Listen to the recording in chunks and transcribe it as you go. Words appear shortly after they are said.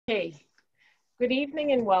Okay, good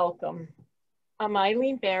evening and welcome. I'm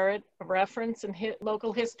Eileen Barrett, a reference and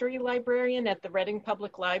local history librarian at the Reading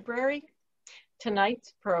Public Library.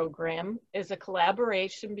 Tonight's program is a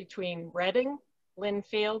collaboration between Reading,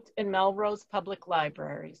 Lynnfield, and Melrose Public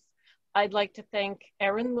Libraries. I'd like to thank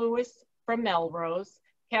Erin Lewis from Melrose,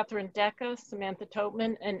 Catherine Decker, Samantha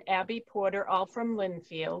Topman, and Abby Porter, all from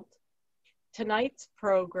Lynnfield. Tonight's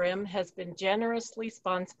program has been generously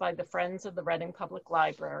sponsored by the Friends of the Reading Public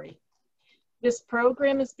Library. This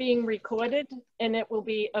program is being recorded and it will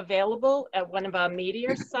be available at one of our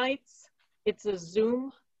media sites. It's a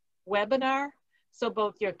Zoom webinar, so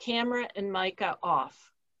both your camera and mic are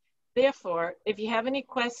off. Therefore, if you have any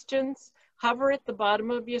questions, hover at the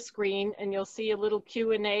bottom of your screen and you'll see a little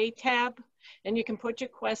Q&A tab, and you can put your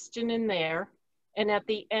question in there. And at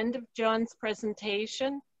the end of John's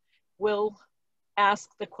presentation, we'll ask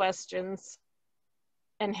the questions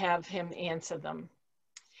and have him answer them.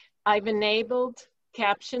 I've enabled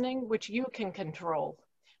captioning, which you can control.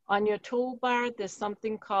 On your toolbar, there's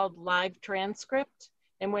something called Live Transcript,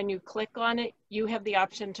 and when you click on it, you have the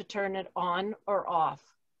option to turn it on or off.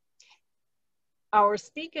 Our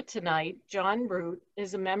speaker tonight, John Root,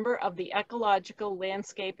 is a member of the Ecological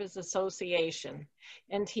Landscapers Association,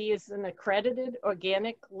 and he is an accredited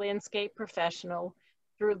organic landscape professional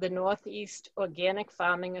through the Northeast Organic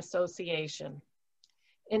Farming Association.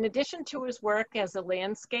 In addition to his work as a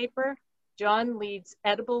landscaper, John leads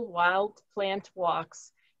edible wild plant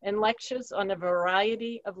walks and lectures on a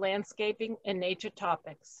variety of landscaping and nature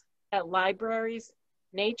topics at libraries,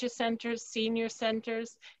 nature centers, senior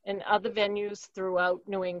centers, and other venues throughout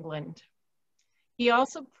New England. He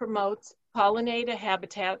also promotes pollinator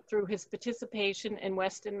habitat through his participation in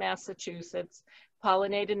Western Massachusetts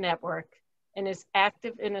Pollinator Network and is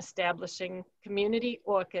active in establishing community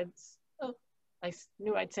orchids, I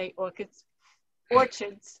knew I'd say orchids,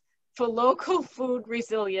 orchards for local food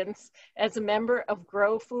resilience as a member of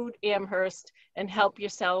Grow Food Amherst and Help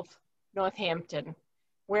Yourself Northampton.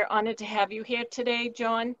 We're honored to have you here today,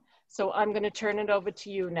 John, so I'm going to turn it over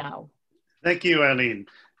to you now. Thank you, Eileen.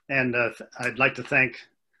 And I'd like to thank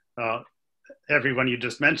everyone you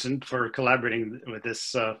just mentioned for collaborating with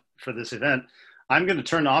this for this event. I'm going to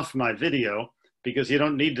turn off my video because you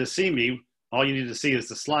don't need to see me. All you need to see is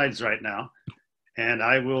the slides right now. And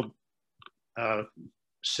I will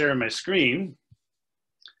share my screen.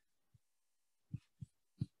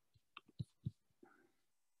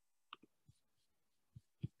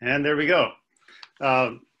 And there we go.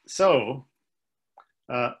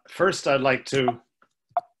 First I'd like to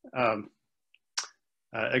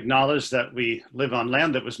acknowledge that we live on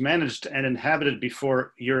land that was managed and inhabited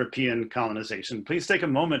before European colonization. Please take a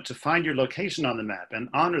moment to find your location on the map and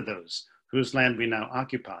honor those whose land we now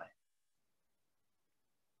occupy.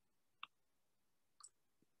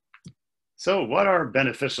 So what are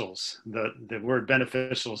beneficials? The word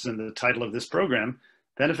beneficials in the title of this program.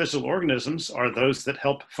 Beneficial organisms are those that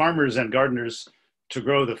help farmers and gardeners to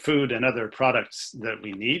grow the food and other products that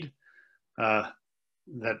we need,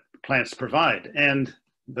 that plants provide. And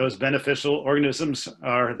those beneficial organisms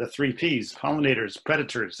are the 3 Ps, pollinators,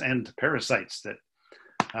 predators, and parasites. That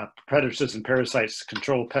predators and parasites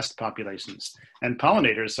control pest populations. And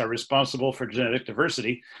pollinators are responsible for genetic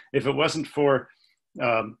diversity. If it wasn't for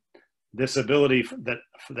this ability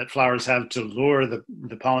that flowers have to lure the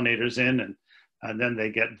pollinators in, and then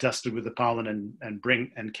they get dusted with the pollen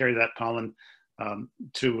and carry that pollen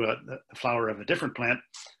to the flower of a different plant,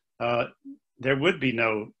 there would be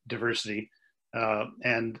no diversity,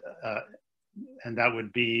 and that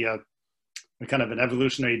would be a kind of an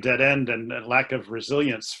evolutionary dead end and a lack of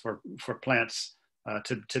resilience for plants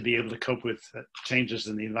to be able to cope with changes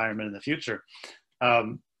in the environment in the future.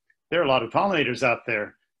 There are a lot of pollinators out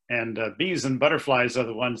there, and bees and butterflies are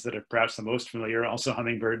the ones that are perhaps the most familiar, also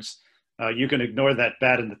hummingbirds. You can ignore that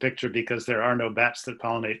bat in the picture because there are no bats that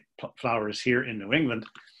pollinate flowers here in New England.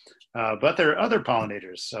 But there are other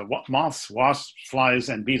pollinators, moths, wasps, flies,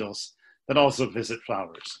 and beetles that also visit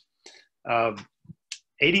flowers.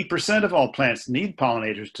 80% of all plants need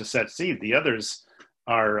pollinators to set seed. The others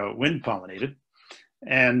are wind pollinated.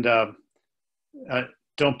 And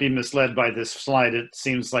don't be misled by this slide. It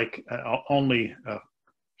seems like only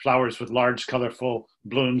flowers with large, colorful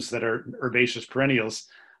blooms that are herbaceous perennials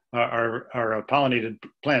are pollinated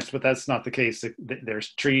plants, but that's not the case.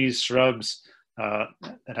 There's trees, shrubs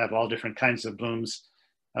that have all different kinds of blooms.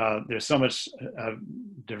 There's so much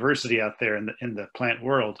diversity out there in the plant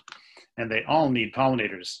world, and they all need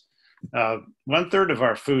pollinators. 1/3 of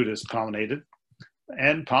our food is pollinated,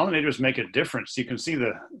 and pollinators make a difference. You can see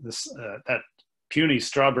that puny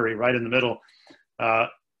strawberry right in the middle.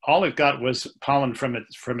 all it got was pollen from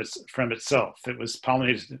itself. It was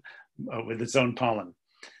pollinated with its own pollen.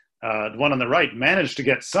 The one on the right managed to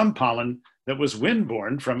get some pollen that was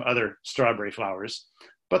windborne from other strawberry flowers,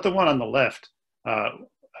 but the one on the left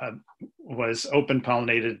was open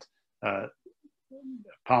pollinated.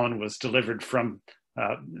 Pollen was delivered from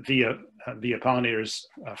via pollinators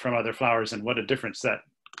from other flowers, and what a difference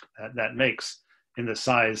that makes in the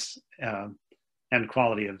size and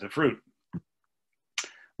quality of the fruit.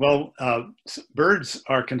 Well, birds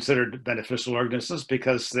are considered beneficial organisms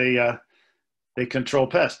because they control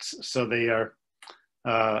pests. So they are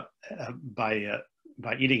by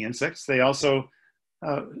eating insects. They also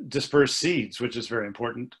disperse seeds, which is very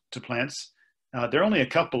important to plants. There are only a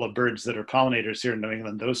couple of birds that are pollinators here in New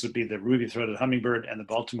England. Those would be the ruby-throated hummingbird and the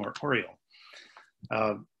Baltimore oriole.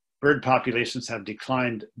 Bird populations have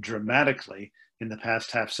declined dramatically in the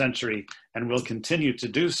past half century and will continue to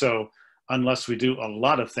do so unless we do a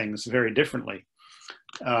lot of things very differently.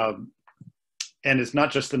 And it's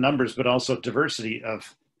not just the numbers, but also diversity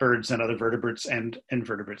of birds and other vertebrates and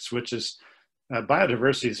invertebrates, which is,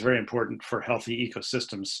 biodiversity is very important for healthy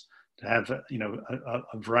ecosystems, to have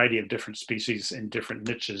a variety of different species in different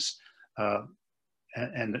niches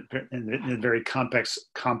and a very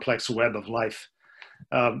complex web of life.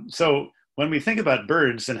 So when we think about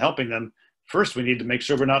birds and helping them, first we need to make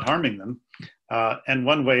sure we're not harming them. And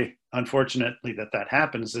one way, unfortunately, that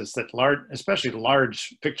happens is that especially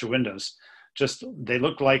large picture windows, they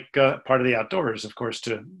look like part of the outdoors, of course,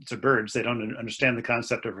 to birds. They don't understand the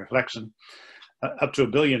concept of reflection. Up to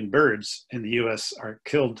 1 billion birds in the US are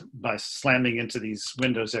killed by slamming into these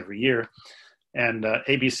windows every year. And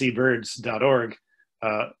abcbirds.org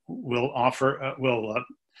will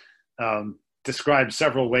describe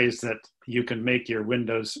several ways that you can make your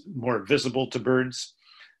windows more visible to birds.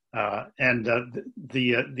 These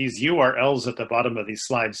URLs at the bottom of these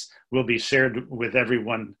slides will be shared with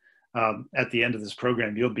everyone at the end of this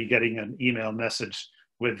program. You'll be getting an email message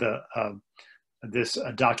with this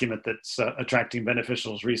document that's attracting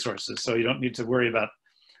beneficials resources. So you don't need to worry about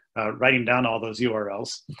writing down all those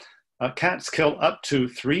URLs. Cats kill up to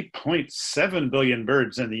 3.7 billion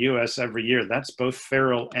birds in the US every year. That's both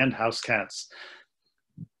feral and house cats.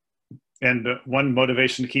 And one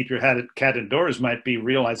motivation to keep your cat indoors might be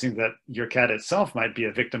realizing that your cat itself might be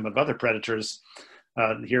a victim of other predators.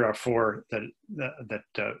 Here are 4 that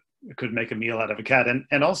could make a meal out of a cat,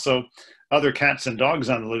 and also other cats and dogs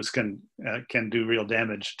on the loose can do real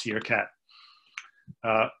damage to your cat.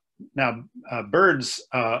 Now, birds,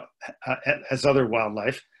 as other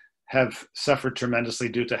wildlife, have suffered tremendously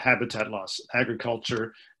due to habitat loss,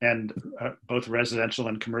 agriculture, and both residential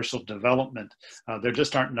and commercial development. There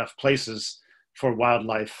just aren't enough places for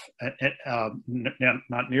wildlife,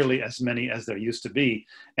 not nearly as many as there used to be.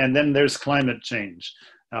 And then there's climate change.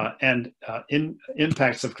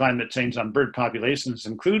 Impacts of climate change on bird populations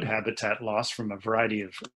include habitat loss for a variety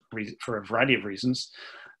of reasons.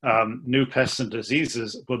 New pests and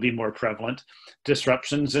diseases will be more prevalent.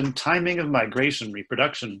 Disruptions in timing of migration,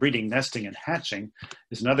 reproduction, breeding, nesting, and hatching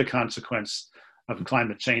is another consequence of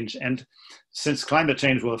climate change. And since climate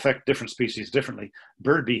change will affect different species differently,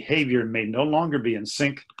 bird behavior may no longer be in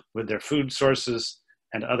sync with their food sources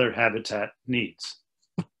and other habitat needs.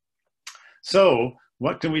 So,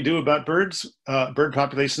 what can we do about birds? Bird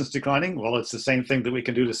populations declining? Well, it's the same thing that we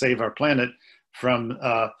can do to save our planet from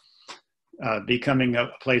becoming a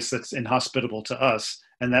place that's inhospitable to us,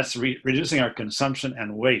 and that's reducing our consumption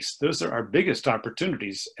and waste. Those are our biggest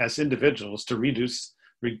opportunities as individuals to reduce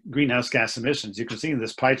greenhouse gas emissions. You can see in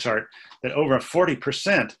this pie chart that over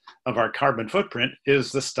 40% of our carbon footprint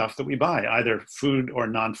is the stuff that we buy, either food or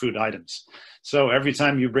non-food items. So every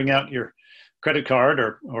time you bring out your credit card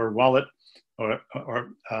or wallet,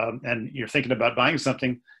 and you're thinking about buying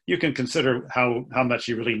something, you can consider how much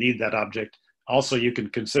you really need that object. Also, you can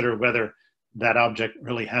consider whether that object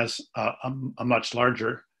really has a much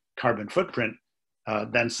larger carbon footprint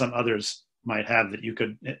than some others might have that you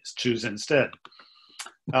could choose instead.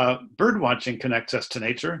 Bird watching connects us to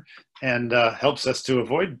nature and helps us to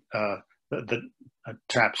avoid the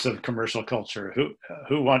traps of commercial culture.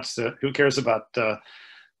 Who cares about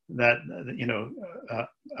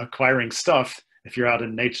acquiring stuff if you're out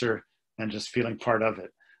in nature and just feeling part of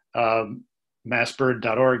it.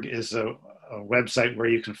 Massbird.org is a website where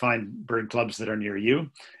you can find bird clubs that are near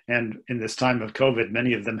you. And in this time of COVID,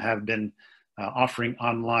 many of them have been offering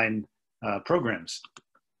online programs.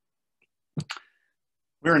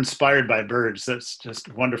 We're inspired by birds. That's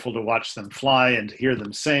just wonderful to watch them fly and to hear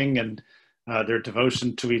them sing, and their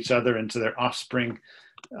devotion to each other and to their offspring.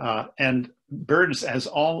 And birds, as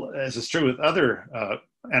is true with other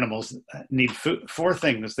animals need food, four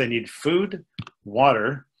things. They need food,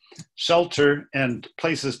 water, shelter, and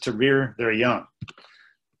places to rear their young.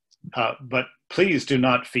 But please do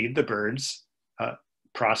not feed the birds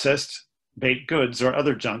processed baked goods or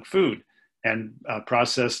other junk food. And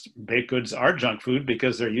processed baked goods are junk food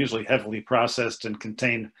because they're usually heavily processed and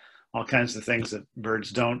contain all kinds of things that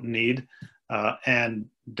birds don't need and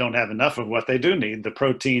don't have enough of what they do need, the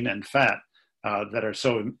protein and fat that are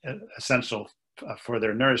so essential for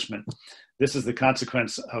their nourishment. This is the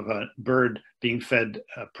consequence of a bird being fed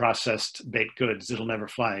processed baked goods. It'll never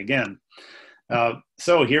fly again.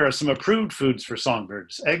 So here are some approved foods for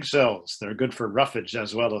songbirds. Eggshells, they're good for roughage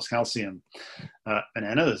as well as calcium.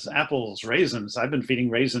 Bananas, apples, raisins. I've been feeding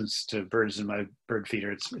raisins to birds in my bird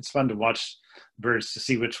feeder. It's fun to watch birds to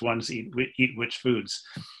see which ones eat which foods.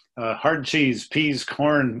 Hard cheese, peas,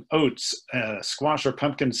 corn, oats, squash or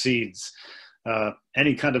pumpkin seeds,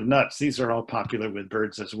 any kind of nuts. These are all popular with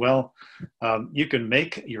birds as well. You can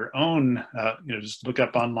make your own, just look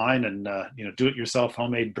up online and, do it yourself.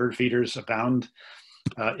 Homemade bird feeders abound.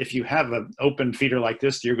 If you have an open feeder like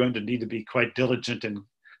this, you're going to need to be quite diligent in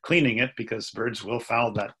cleaning it because birds will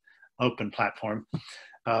foul that open platform.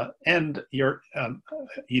 And you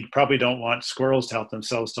probably don't want squirrels to help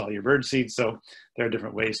themselves to all your bird seed. So there are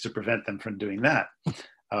different ways to prevent them from doing that.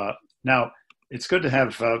 Now, it's good to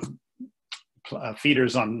have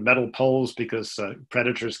feeders on metal poles because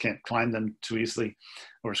predators can't climb them too easily,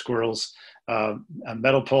 or squirrels. A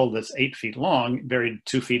metal pole that's 8 feet long, buried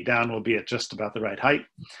 2 feet down, will be at just about the right height.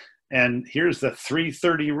 And here's the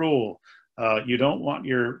 330 rule. You don't want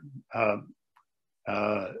your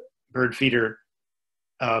bird feeder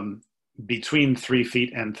between 3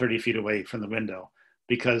 feet and 30 feet away from the window,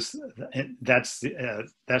 because that's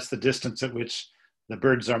the distance at which the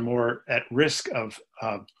birds are more at risk of,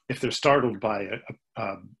 if they're startled by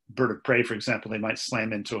a bird of prey, for example, they might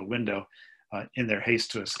slam into a window in their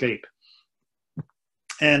haste to escape.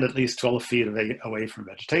 And at least 12 feet away from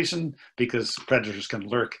vegetation, because predators can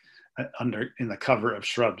lurk in the cover of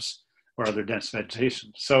shrubs or other dense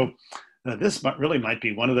vegetation. So this really might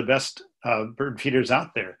be one of the best bird feeders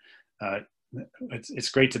out there. It's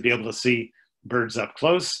great to be able to see birds up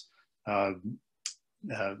close.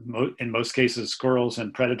 In most cases, squirrels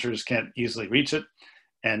and predators can't easily reach it.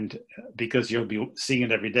 And because you'll be seeing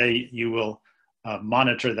it every day, you will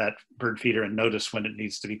monitor that bird feeder and notice when it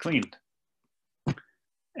needs to be cleaned.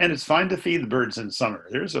 And it's fine to feed the birds in summer.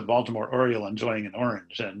 There's a Baltimore Oriole enjoying an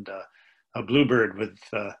orange, and a bluebird with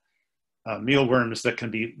mealworms that can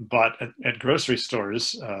be bought at grocery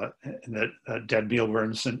stores, dead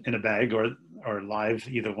mealworms in a bag or live,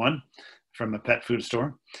 either one, from a pet food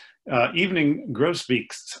store. Evening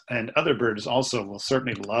grosbeaks and other birds also will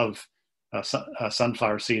certainly love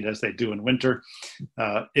sunflower seed, as they do in winter.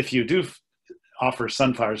 If you do offer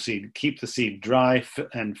sunflower seed, keep the seed dry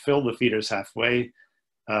and fill the feeders halfway,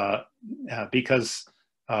 because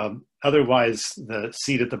otherwise the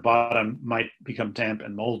seed at the bottom might become damp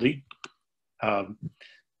and moldy.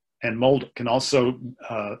 And mold can also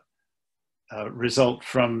result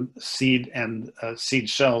from seed and seed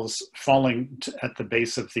shells falling at the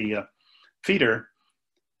base of the feeder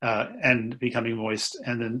and becoming moist.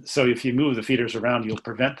 And then, so if you move the feeders around, you'll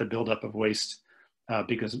prevent the buildup of waste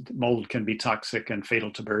because mold can be toxic and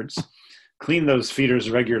fatal to birds. Clean those feeders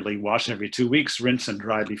regularly, wash every 2 weeks, rinse and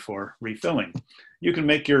dry before refilling. You can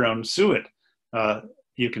make your own suet.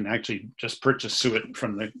 You can actually just purchase suet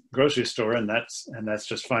from the grocery store, and that's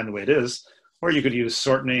just fine the way it is. Or you could use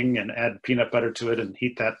shortening and add peanut butter to it and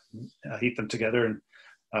heat them together. And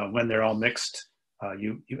when they're all mixed,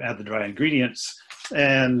 you add the dry ingredients.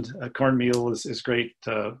 And cornmeal is great.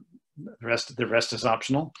 The rest is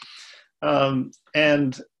optional.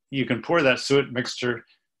 And you can pour that suet mixture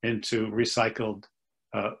into recycled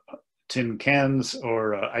tin cans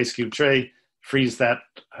or ice cube tray. Freeze them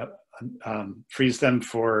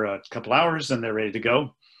for a couple hours, and they're ready to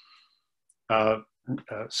go.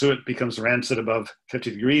 Suet becomes rancid above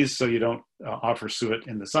 50 degrees, so you don't offer suet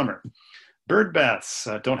in the summer. Bird baths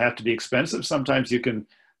don't have to be expensive. Sometimes you can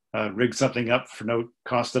rig something up for no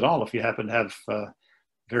cost at all if you happen to have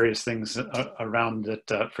various things around it.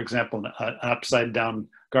 For example, an upside down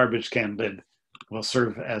garbage can lid will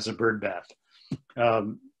serve as a bird bath.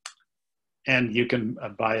 And you can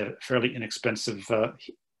buy a fairly inexpensive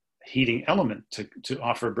heating element to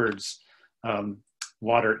offer birds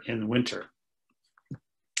water in winter.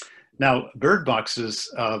 Now, bird boxes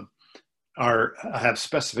have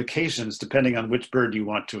specifications depending on which bird you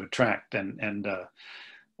want to attract, and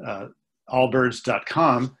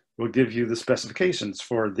allbirds.com will give you the specifications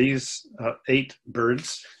for these 8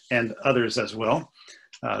 birds and others as well.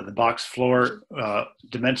 the box floor,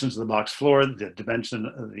 dimensions of the box floor, the dimension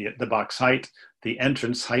of the box height, the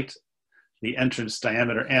entrance height, the entrance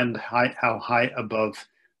diameter, and how high above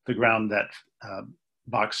the ground that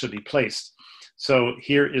box should be placed. So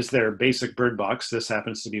here is their basic bird box. This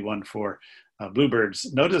happens to be one for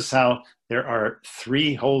bluebirds. Notice how there are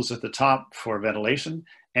 3 holes at the top for ventilation,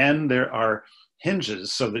 and there are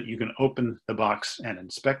hinges so that you can open the box and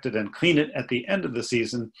inspect it and clean it at the end of the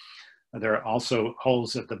season. There are also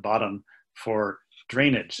holes at the bottom for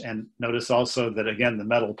drainage. And notice also that, again, the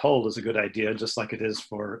metal pole is a good idea, just like it is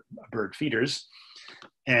for bird feeders.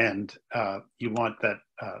 And you want that,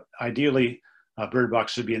 ideally, a bird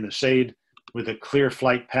box should be in the shade with a clear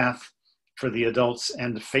flight path for the adults,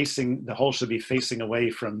 and the hole should be facing away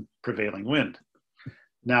from prevailing wind.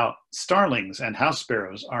 Now, starlings and house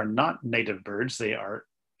sparrows are not native birds. They are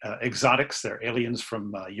exotics. They're aliens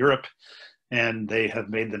from Europe, and they have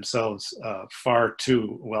made themselves far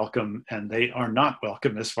too welcome, and they are not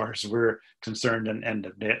welcome as far as we're concerned,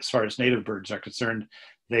 and as far as native birds are concerned.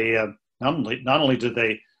 They not only do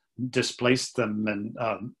they displace them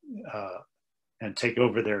and take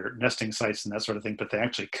over their nesting sites and that sort of thing, but they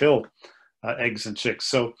actually kill eggs and chicks.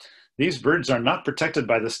 So these birds are not protected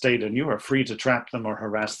by the state, and you are free to trap them or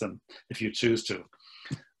harass them if you choose to.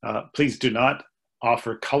 Please do not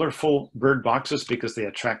offer colorful bird boxes because they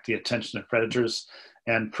attract the attention of predators,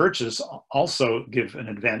 and perches also give an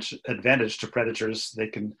advantage to predators. They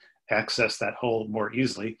can access that hole more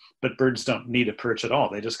easily, but birds don't need a perch at all.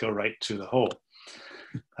 They just go right to the hole.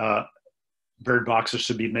 Bird boxes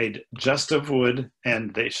should be made just of wood,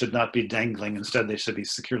 and they should not be dangling. Instead, they should be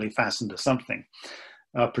securely fastened to something.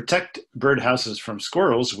 Protect bird houses from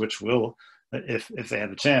squirrels, which will, if they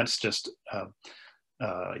have a chance, just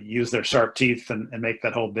use their sharp teeth and make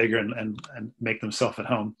that hole bigger and make themselves at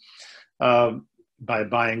home by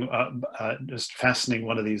buying, just fastening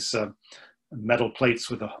one of these metal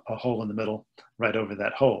plates with a hole in the middle right over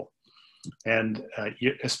that hole. And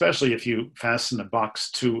especially if you fasten a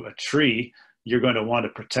box to a tree, you're going to want to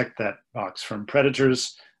protect that box from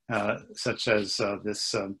predators, such as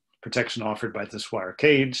this protection offered by this wire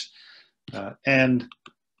cage.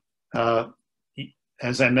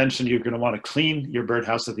 As I mentioned, you're going to want to clean your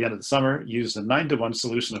birdhouse at the end of the summer. Use a 9-to-1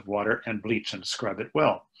 solution of water and bleach and scrub it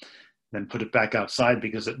well. Then put it back outside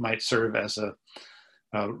because it might serve as a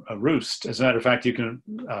roost. As a matter of fact, you can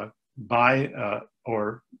buy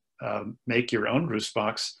or make your own roost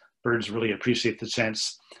box. Birds really appreciate the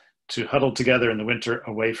chance to huddle together in the winter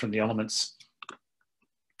away from the elements.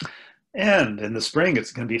 And in the spring,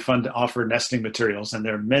 it's going to be fun to offer nesting materials, and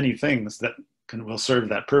there are many things that will serve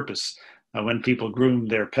that purpose. When people groom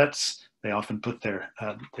their pets, they often put their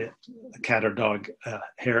the cat or dog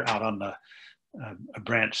hair out on a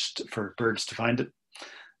branch for birds to find it.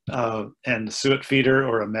 And a suet feeder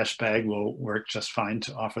or a mesh bag will work just fine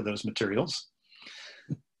to offer those materials.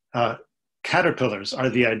 Caterpillars are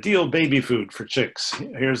the ideal baby food for chicks.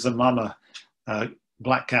 Here's the mama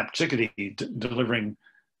black-capped chickadee delivering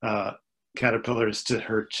caterpillars to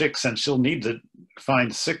her chicks, and she'll need to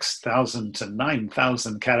find 6,000 to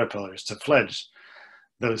 9,000 caterpillars to fledge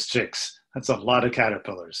those chicks. That's a lot of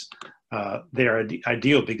caterpillars. They are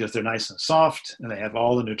ideal because they're nice and soft, and they have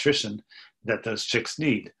all the nutrition that those chicks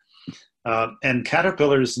need. And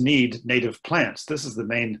caterpillars need native plants. This is the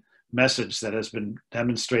main message that has been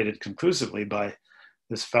demonstrated conclusively by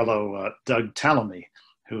this fellow, Doug Tallamy,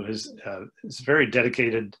 who is very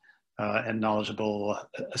dedicated and knowledgeable,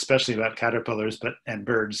 especially about caterpillars and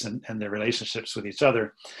birds and their relationships with each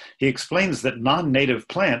other. He explains that non-native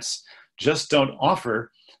plants just don't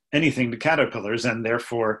offer anything to caterpillars, and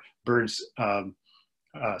therefore birds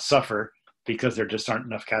suffer because there just aren't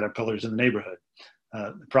enough caterpillars in the neighborhood.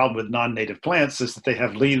 The problem with non-native plants is that they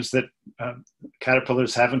have leaves that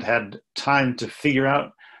caterpillars haven't had time to figure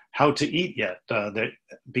out how to eat yet,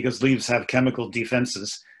 because leaves have chemical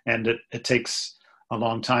defenses, and it takes a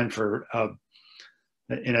long time for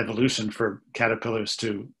in evolution for caterpillars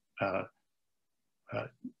to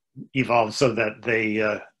evolve so that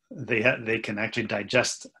they can actually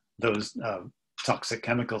digest those toxic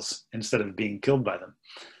chemicals instead of being killed by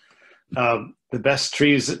them. The best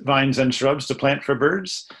trees, vines, and shrubs to plant for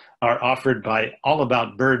birds are offered by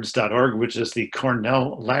allaboutbirds.org, which is the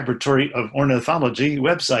Cornell Laboratory of Ornithology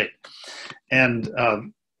website. And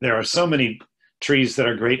there are so many trees that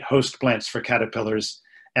are great host plants for caterpillars,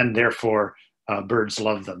 and therefore birds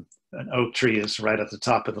love them. An oak tree is right at the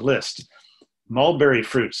top of the list. Mulberry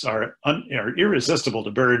fruits are irresistible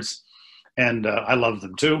to birds, and I love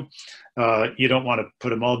them too. You don't want to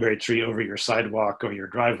put a mulberry tree over your sidewalk or your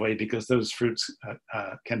driveway because those fruits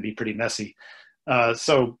can be pretty messy.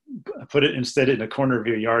 So put it instead in a corner of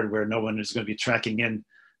your yard where no one is going to be tracking in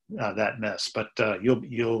that mess. But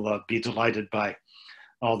you'll be delighted by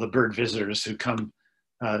all the bird visitors who come,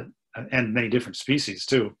 and many different species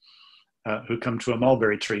too, who come to a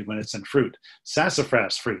mulberry tree when it's in fruit.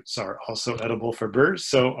 Sassafras fruits are also edible for birds.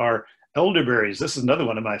 So are elderberries. This is another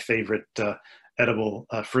one of my favorite edible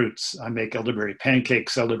fruits. I make elderberry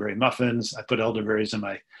pancakes, elderberry muffins. I put elderberries in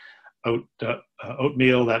my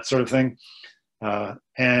oatmeal, that sort of thing.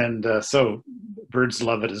 So birds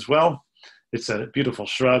love it as well. It's a beautiful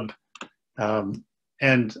shrub.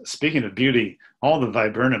 And speaking of beauty, all the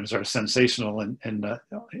viburnums are sensational and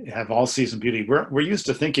have all season beauty. We're used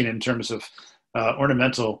to thinking in terms of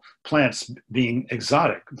ornamental plants being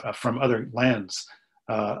exotic from other lands.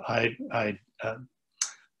 I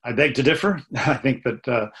beg to differ. I think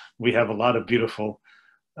that we have a lot of beautiful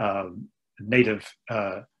native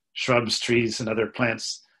shrubs, trees, and other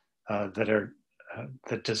plants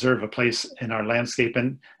that deserve a place in our landscape.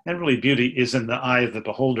 And really beauty is in the eye of the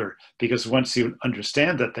beholder, because once you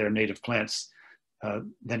understand that they're native plants,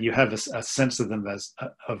 then you have a sense of them as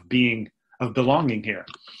of belonging here.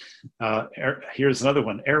 Here's another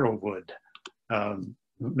one, arrowwood,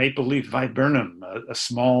 maple leaf viburnum, a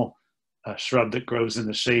small shrub that grows in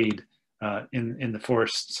the shade in the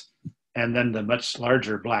forests, and then the much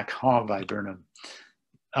larger black haw viburnum.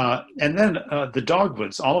 And then the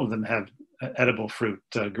dogwoods, all of them have edible fruit.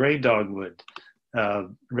 Gray dogwood,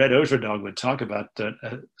 red osier dogwood, talk about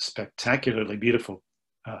a spectacularly beautiful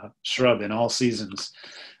shrub in all seasons.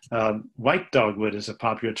 White dogwood is a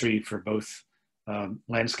popular tree for both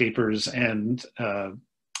landscapers and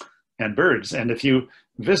birds. And if you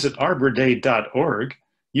visit arborday.org,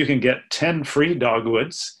 you can get 10 free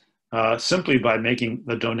dogwoods simply by making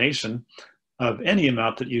the donation of any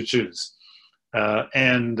amount that you choose.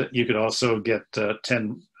 And you could also get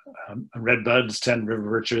 10 red buds, 10 river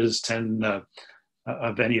birches, 10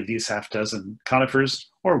 of any of these half dozen conifers,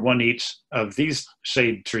 or one each of these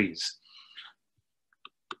shade trees.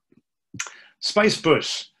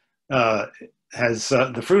 Spicebush has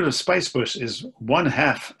the fruit of spicebush is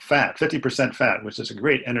 1/2 fat, 50% fat, which is a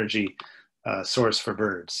great energy source for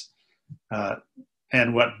birds.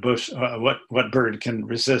 And what bird can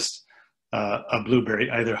resist a blueberry,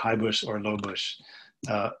 either high bush or low bush?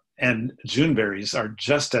 And Juneberries are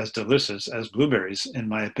just as delicious as blueberries, in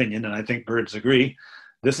my opinion, and I think birds agree.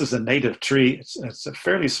 This is a native tree. It's a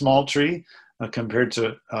fairly small tree compared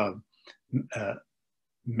to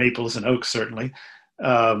maples and oaks, certainly.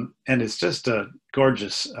 And it's just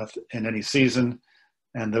gorgeous in any season,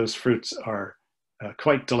 and those fruits are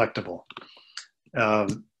quite delectable.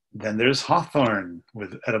 Then there's hawthorn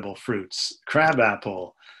with edible fruits,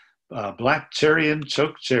 crabapple, black cherry and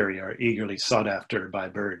chokecherry are eagerly sought after by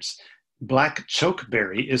birds. Black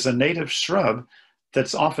chokeberry is a native shrub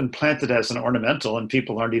that's often planted as an ornamental, and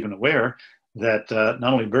people aren't even aware that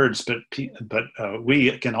not only birds but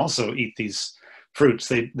we can also eat these fruits.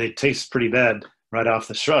 They taste pretty bad right off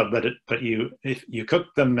the shrub, but if you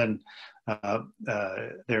cook them, and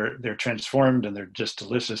they're transformed, and they're just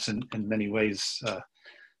delicious in many ways,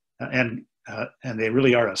 and they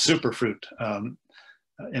really are a superfruit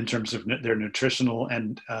in terms of their nutritional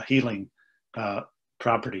and healing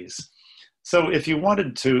properties. So if you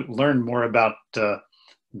wanted to learn more about the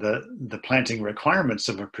planting requirements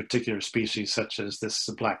of a particular species, such as this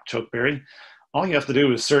black chokeberry, all you have to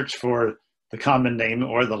do is search for the common name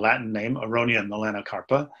or the Latin name, Aronia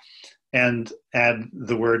melanocarpa, and add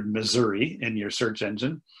the word Missouri in your search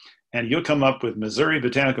engine, and you'll come up with Missouri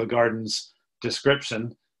Botanical Gardens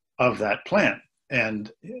description of that plant.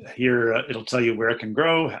 And here it'll tell you where it can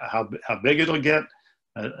grow, how big it'll get,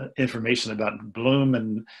 information about bloom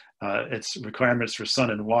and its requirements for sun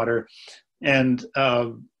and water. And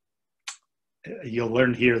you'll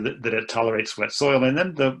learn here that it tolerates wet soil. And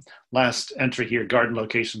then the last entry here, garden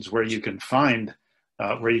locations where you can find,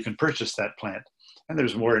 where you can purchase that plant. And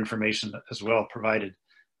there's more information as well provided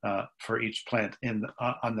for each plant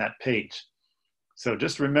on that page. So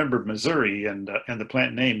just remember Missouri and the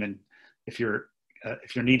plant name, and if you're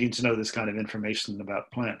needing to know this kind of information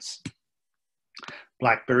about plants.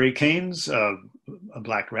 Blackberry canes,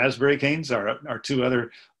 black raspberry canes are two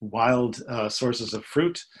other wild sources of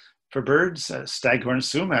fruit for birds. Staghorn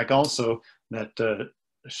sumac also, that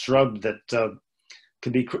shrub that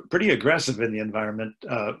can be pretty aggressive in the environment,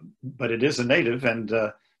 but it is a native, and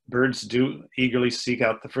birds do eagerly seek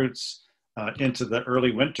out the fruits into the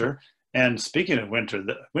early winter. And speaking of winter,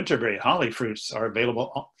 the winterberry holly fruits are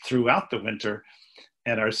available throughout the winter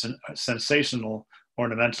and are sensational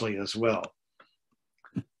ornamentally as well.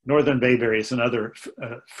 Northern bayberry is another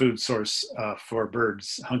food source for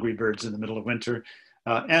birds, hungry birds in the middle of winter.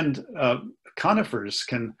 And conifers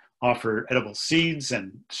can offer edible seeds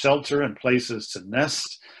and shelter and places to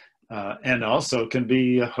nest, and also can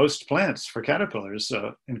be host plants for caterpillars.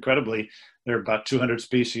 Incredibly, there are about 200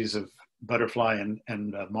 species of butterfly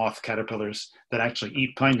and moth caterpillars that actually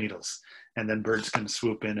eat pine needles, and then birds can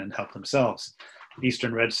swoop in and help themselves.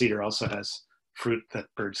 Eastern red cedar also has fruit that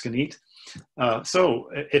birds can eat. So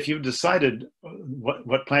if you've decided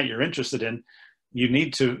what plant you're interested in, you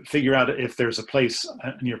need to figure out if there's a place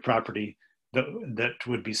on your property that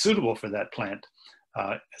would be suitable for that plant.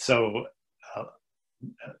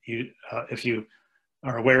 If you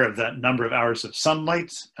are aware of that number of hours of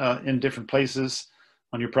sunlight in different places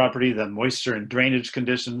on your property, the moisture and drainage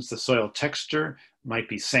conditions, the soil texture might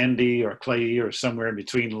be sandy or clayey or somewhere in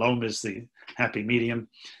between. Loam is the happy medium.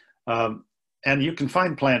 And you can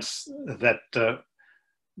find plants that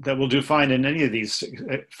will do fine in any of these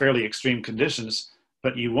fairly extreme conditions,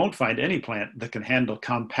 but you won't find any plant that can handle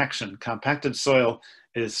compaction. Compacted soil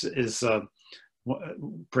is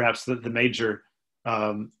perhaps the major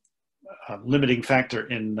limiting factor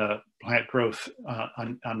in plant growth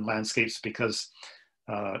on landscapes, because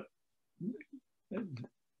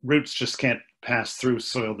roots just can't pass through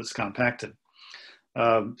soil that's compacted.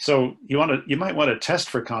 So you might want to test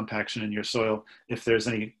for compaction in your soil. If there's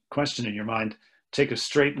any question in your mind, take a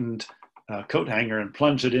straightened coat hanger and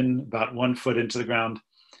plunge it in about 1 foot into the ground,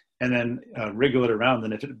 and then wriggle it around.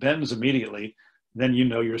 And if it bends immediately, then you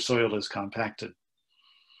know your soil is compacted.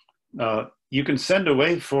 You can send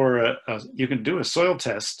away for, you can do a soil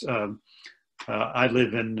test. I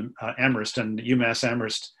live in Amherst, and UMass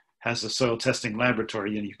Amherst has a soil testing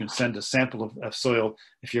laboratory, and you can send a sample of soil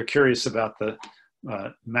if you're curious about the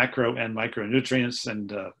macro and micronutrients and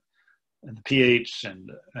the pH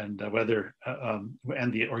and whether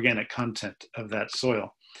and the organic content of that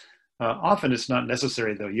soil. Often it's not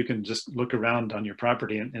necessary, though. You can just look around on your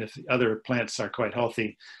property, and if the other plants are quite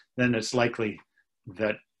healthy, then it's likely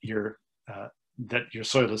that your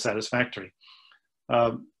soil is satisfactory.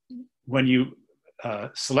 When you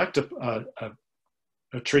select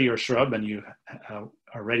a tree or shrub and you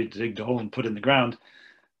are ready to dig the hole and put in the ground,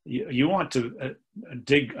 you want to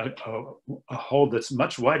dig a hole that's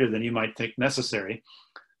much wider than you might think necessary,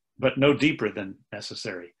 but no deeper than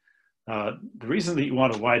necessary. The reason that you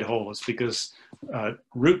want a wide hole is because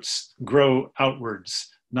roots grow outwards,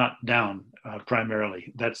 not down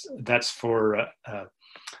primarily. That's for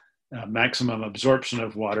maximum absorption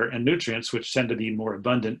of water and nutrients, which tend to be more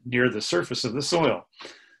abundant near the surface of the soil.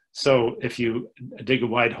 So if you dig a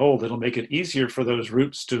wide hole, it'll make it easier for those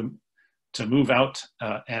roots to move out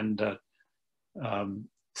and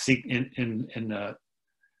seek in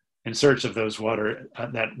search of those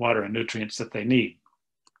that water and nutrients that they need.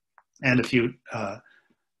 And if you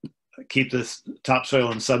keep this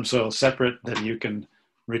topsoil and subsoil separate, then you can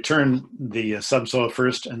return the subsoil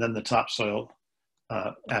first and then the topsoil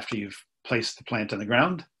after you've placed the plant in the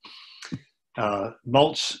ground.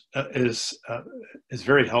 Mulch is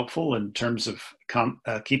very helpful in terms of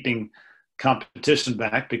keeping competition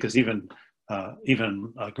back, because even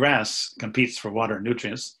grass competes for water and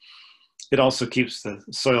nutrients. It also keeps the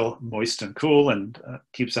soil moist and cool and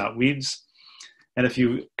keeps out weeds. And if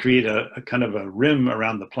you create a kind of a rim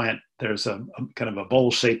around the plant, there's a kind of a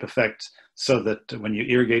bowl shape effect, so that when you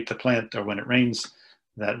irrigate the plant or when it rains,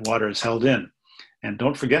 that water is held in. And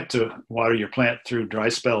don't forget to water your plant through dry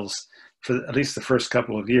spells for at least the first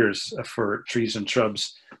couple of years for trees and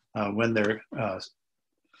shrubs. When they're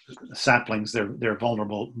saplings, they're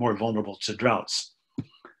more vulnerable to droughts.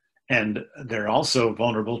 And they're also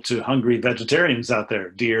vulnerable to hungry vegetarians out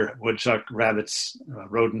there: deer, woodchuck, rabbits,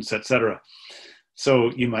 rodents, etc.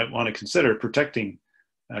 So you might want to consider protecting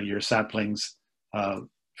your saplings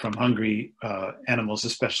from hungry animals,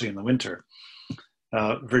 especially in the winter.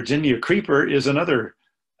 Virginia creeper is another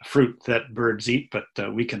fruit that birds eat, but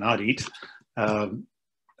we cannot eat.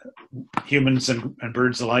 Humans and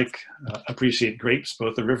birds alike appreciate grapes.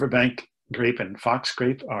 Both the riverbank grape and fox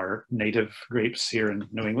grape are native grapes here in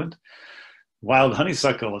New England. Wild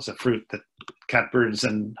honeysuckle is a fruit that catbirds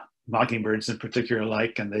and mockingbirds in particular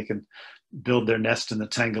like, and they can build their nest in the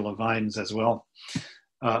tangle of vines as well.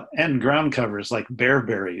 And ground covers like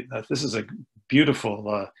bearberry. This is a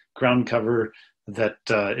beautiful ground cover that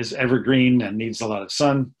is evergreen and needs a lot of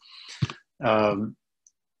sun.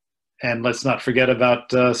 And let's not forget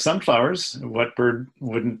about sunflowers. What bird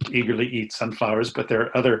wouldn't eagerly eat sunflowers? But there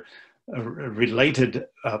are other related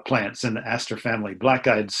plants in the aster family.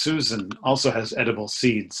 Black-eyed Susan also has edible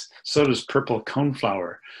seeds. So does purple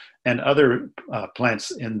coneflower, and other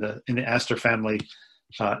plants in the aster family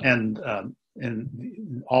And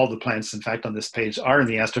all the plants, in fact, on this page are in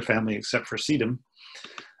the aster family except for sedum.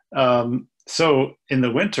 So in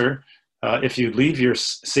the winter, if you leave your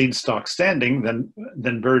seed stalk standing,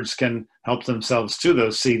 then birds can help themselves to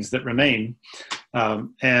those seeds that remain.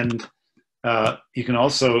 And you can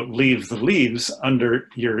also leave the leaves under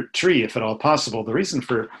your tree if at all possible. The reason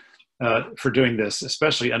for doing this,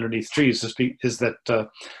 especially underneath trees, is that the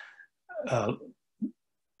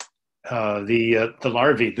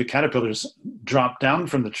larvae, the caterpillars, drop down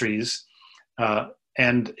from the trees,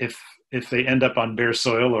 and if they end up on bare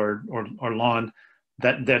soil or lawn,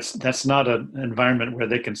 that's not an environment where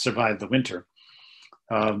they can survive the winter.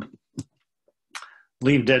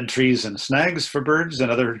 Leave dead trees and snags for birds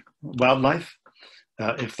and other wildlife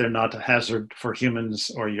if they're not a hazard for humans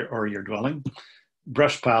or your dwelling.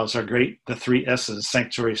 Brush piles are great. The 3 S's: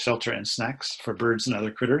 sanctuary, shelter, and snacks for birds and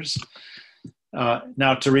other critters.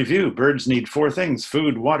 Now to review, birds need 4 things: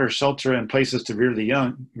 food, water, shelter, and places to rear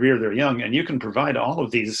their young. And you can provide all of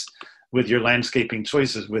these with your landscaping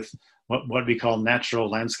choices, with what we call natural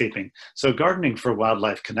landscaping. So gardening for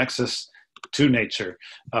wildlife connects us to nature.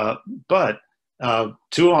 But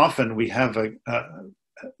too often we have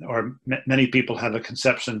many people have a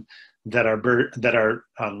conception that our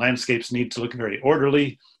landscapes need to look very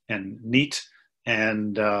orderly and neat,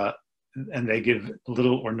 and they give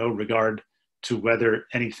little or no regard to whether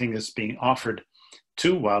anything is being offered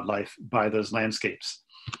to wildlife by those landscapes.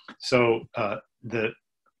 So the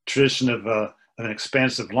tradition of an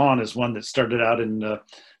expansive lawn is one that started out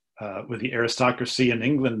with the aristocracy in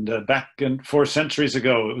England back 4 centuries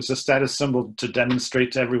ago. It was a status symbol to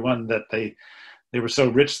demonstrate to everyone that they were so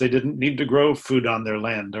rich they didn't need to grow food on their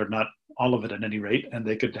land, or not all of it at any rate, and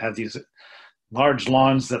they could have these large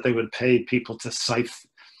lawns that they would pay people to scythe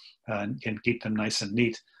and keep them nice and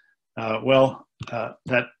neat.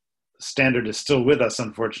 That standard is still with us,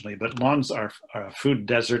 unfortunately, but lawns are a food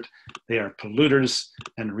desert. They are polluters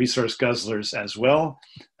and resource guzzlers as well.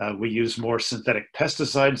 We use more synthetic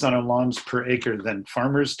pesticides on our lawns per acre than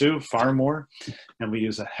farmers do, far more, and we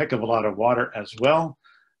use a heck of a lot of water as well.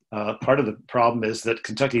 Part of the problem is that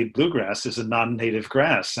Kentucky bluegrass is a non-native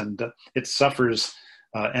grass, and it suffers,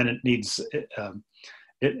 and it needs,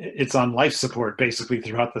 it's on life support basically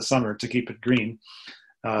throughout the summer to keep it green.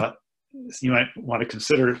 You might want to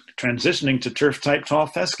consider transitioning to turf-type tall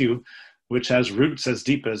fescue, which has roots as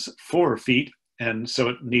deep as 4 feet, and so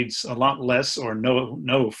it needs a lot less or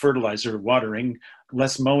no fertilizer, watering,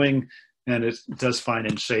 less mowing, and it does fine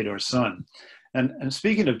in shade or sun. And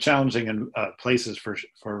speaking of challenging places for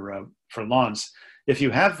lawns, if you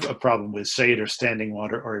have a problem with shade or standing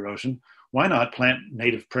water or erosion, why not plant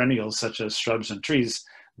native perennials such as shrubs and trees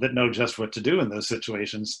that know just what to do in those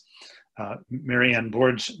situations? Marianne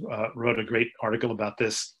Borge wrote a great article about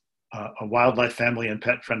this, a wildlife, family, and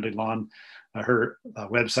pet-friendly lawn. Her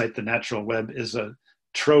website, The Natural Web, is a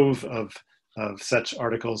trove of such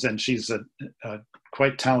articles, and she's a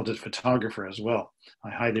quite talented photographer as well.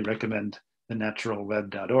 I highly recommend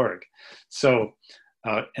thenaturalweb.org. So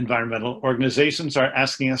environmental organizations are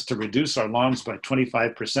asking us to reduce our lawns by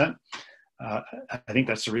 25%. I think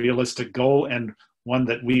that's a realistic goal, and one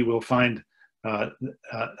that we will find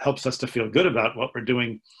helps us to feel good about what we're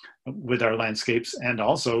doing with our landscapes, and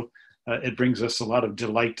also it brings us a lot of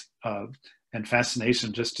delight and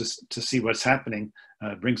fascination just to see what's happening.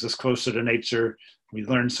 It brings us closer to nature. We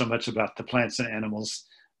learn so much about the plants and animals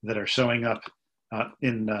that are showing up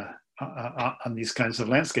on these kinds of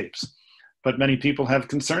landscapes. But many people have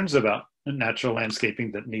concerns about natural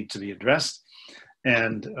landscaping that need to be addressed.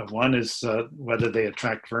 And one is whether they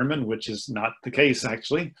attract vermin, which is not the case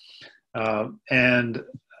actually. And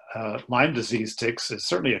Lyme disease ticks is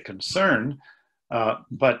certainly a concern,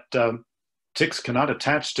 but ticks cannot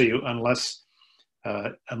attach to you unless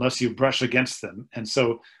you brush against them. And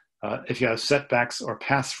so if you have setbacks or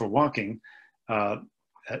paths for walking,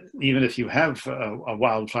 even if you have a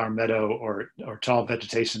wildflower meadow or tall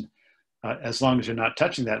vegetation, as long as you're not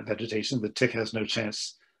touching that vegetation, the tick has no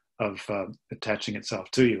chance of attaching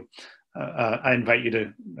itself to you. I invite you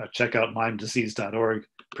to check out LymeDisease.org,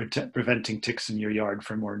 Preventing Ticks in Your Yard,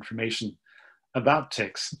 for more information about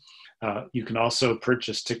ticks. You can also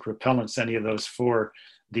purchase tick repellents. Any of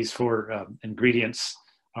these four ingredients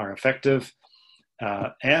are effective.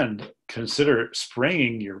 And consider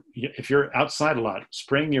spraying if you're outside a lot,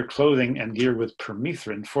 spraying your clothing and gear with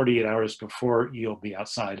permethrin 48 hours before you'll be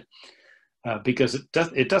outside. Because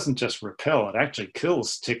it doesn't just repel, it actually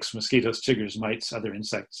kills ticks, mosquitoes, chiggers, mites, other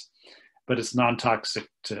insects. But it's non-toxic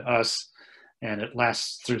to us, and it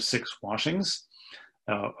lasts through 6 washings.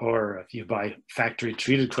 Or if you buy factory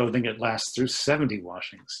treated clothing, it lasts through 70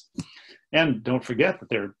 washings. And don't forget that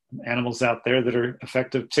there are animals out there that are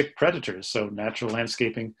effective tick predators. So natural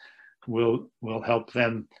landscaping will help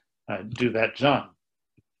them do that job.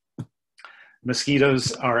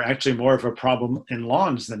 Mosquitoes are actually more of a problem in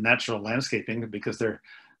lawns than natural landscaping because they're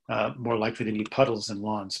more likely to be puddles in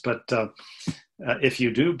lawns. But if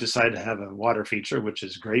you do decide to have a water feature, which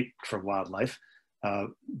is great for wildlife,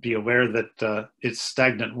 be aware that it's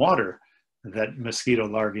stagnant water that mosquito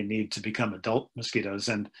larvae need to become adult mosquitoes.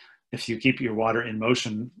 And if you keep your water in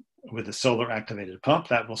motion with a solar activated pump,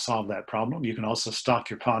 that will solve that problem. You can also stock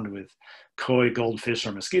your pond with koi, goldfish,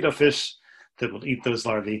 or mosquito fish that will eat those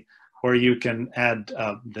larvae. Or you can add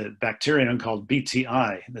the bacterium called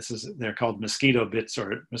BTI. They're called mosquito bits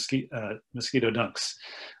or mosquito dunks.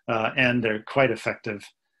 And they're quite effective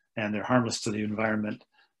and they're harmless to the environment,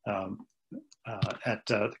 quite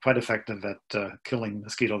effective at killing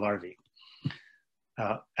mosquito larvae.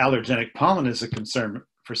 Allergenic pollen is a concern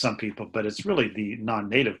for some people, but it's really the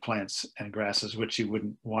non-native plants and grasses which you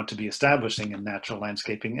wouldn't want to be establishing in natural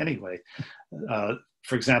landscaping anyway.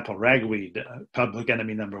 For example, ragweed, public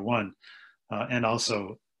enemy number one, and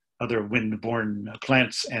also other wind-borne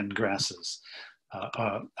plants and grasses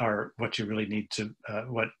are what you really need to,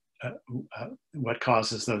 what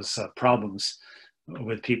causes those problems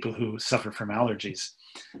with people who suffer from allergies.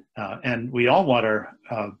 And we all want our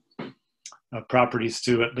properties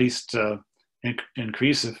to at least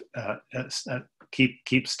increase,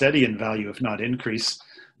 keep steady in value, if not increase.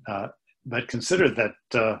 But consider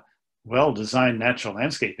that well-designed natural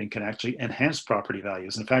landscaping can actually enhance property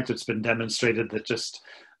values. In fact, it's been demonstrated that just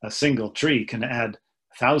a single tree can add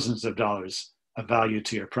thousands of dollars of value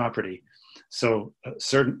to your property. So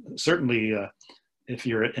certainly, if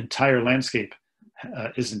your entire landscape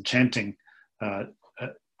is enchanting,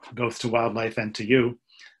 both to wildlife and to you,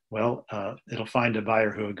 well, it'll find a buyer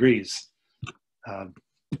who agrees.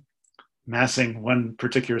 Massing one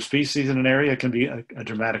particular species in an area can be a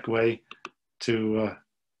dramatic way to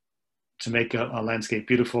make a landscape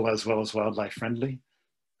beautiful as well as wildlife friendly.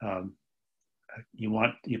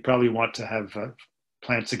 You probably want to have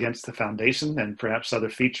plants against the foundation, and perhaps other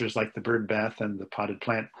features like the bird bath and the potted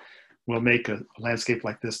plant will make a landscape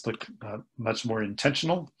like this look much more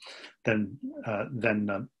intentional than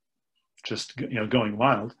just going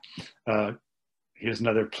wild. Here's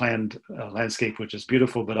another planned landscape which is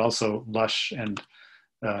beautiful but also lush and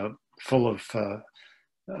full of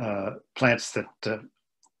plants that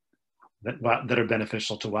are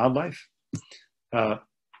beneficial to wildlife.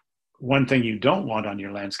 One thing you don't want on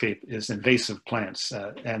your landscape is invasive plants,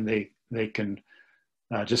 and they can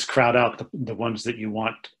just crowd out the ones that you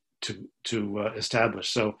want to establish.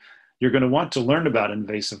 So you're going to want to learn about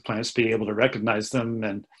invasive plants, be able to recognize them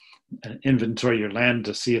and inventory your land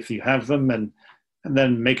to see if you have them, and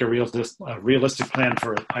then make a realistic plan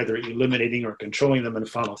for either eliminating or controlling them and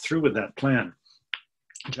follow through with that plan.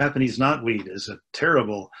 Japanese knotweed is a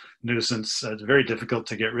terrible nuisance. It's very difficult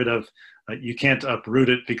to get rid of. You can't uproot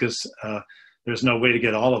it because there's no way to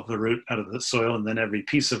get all of the root out of the soil, and then every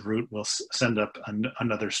piece of root will send up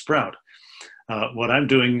another sprout. What I'm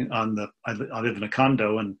doing I live in a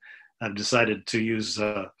condo, and I've decided to use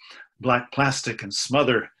black plastic and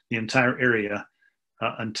smother the entire area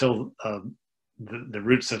until the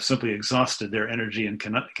roots have simply exhausted their energy and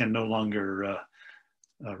can no longer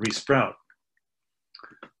resprout.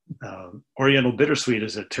 Oriental bittersweet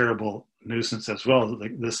is a terrible nuisance as well.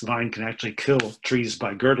 This vine can actually kill trees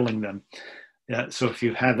by girdling them. So if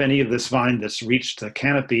you have any of this vine that's reached the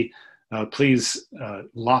canopy, please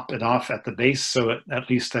lop it off at the base so at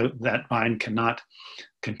least that vine cannot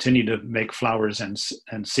continue to make flowers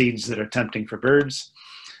and seeds that are tempting for birds.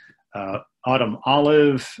 Autumn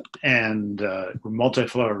olive and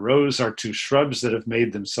multiflora rose are two shrubs that have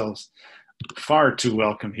made themselves far too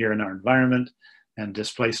welcome here in our environment and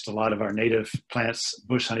displaced a lot of our native plants,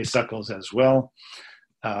 bush honeysuckles as well.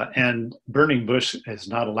 And burning bush is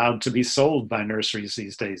not allowed to be sold by nurseries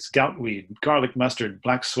these days. Goutweed, garlic mustard,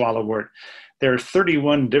 black swallowwort. There are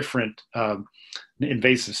 31 different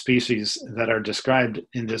invasive species that are described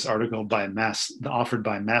in this article offered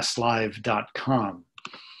by masslive.com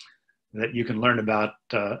that you can learn about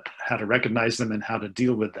how to recognize them and how to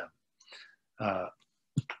deal with them.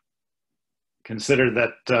 Consider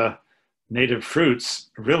that native fruits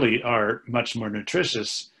really are much more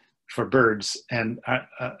nutritious for birds, and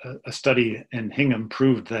a study in Hingham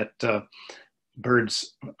proved that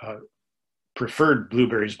birds preferred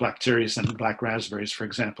blueberries, black cherries, and black raspberries, for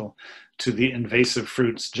example, to the invasive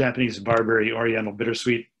fruits, Japanese barberry, oriental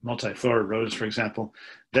bittersweet, multiflora rose, for example,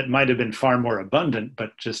 that might have been far more abundant,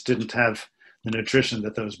 but just didn't have the nutrition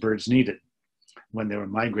that those birds needed when they were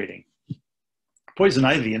migrating. Poison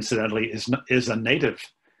ivy, incidentally, is a native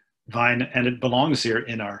vine, and it belongs here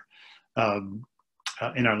in our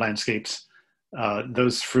landscapes.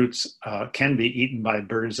 Those fruits can be eaten by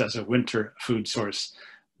birds as a winter food source,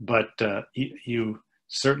 but you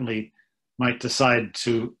certainly might decide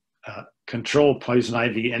to control poison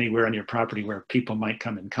ivy anywhere on your property where people might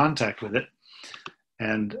come in contact with it.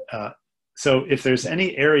 And so if there's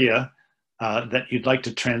any area that you'd like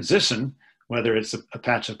to transition, whether it's a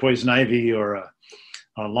patch of poison ivy or a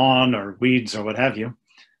lawn or weeds or what have you,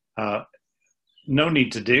 no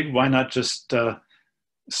need to dig. Why not just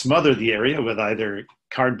smother the area with either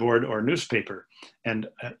cardboard or newspaper? And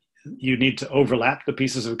you need to overlap the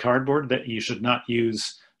pieces of cardboard. That you should not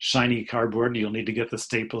use shiny cardboard. You'll need to get the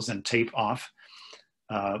staples and tape off.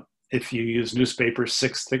 If you use newspaper,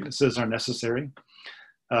 6 thicknesses are necessary.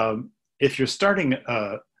 If you're starting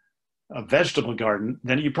a vegetable garden,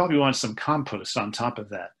 then you probably want some compost on top of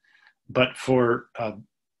that. But for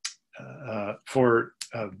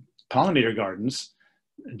pollinator gardens,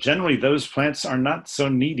 generally those plants are not so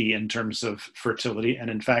needy in terms of fertility. And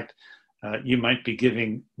in fact, you might be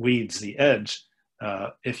giving weeds the edge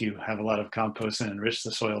if you have a lot of compost and enrich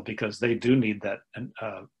the soil, because they do need that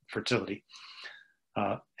fertility.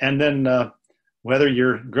 And then whether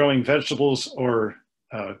you're growing vegetables or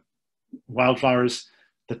wildflowers,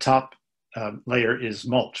 the top layer is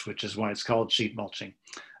mulch, which is why it's called sheet mulching.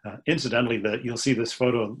 Incidentally, you'll see this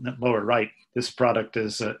photo in the lower right. This product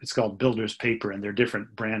is it's called Builder's Paper, and there are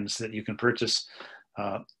different brands that you can purchase.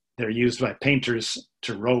 They're used by painters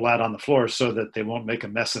to roll out on the floor so that they won't make a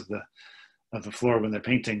mess of the floor when they're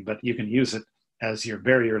painting, but you can use it as your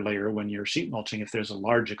barrier layer when you're sheet mulching if there's a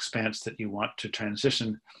large expanse that you want to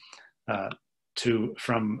transition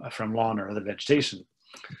from lawn or other vegetation.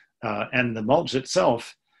 And the mulch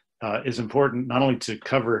itself is important not only to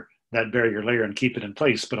cover that barrier layer and keep it in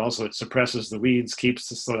place, but also it suppresses the weeds, keeps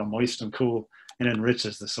the soil moist and cool, and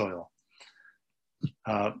enriches the soil.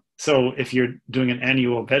 So if you're doing an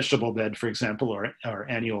annual vegetable bed, for example, or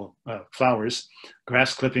annual flowers,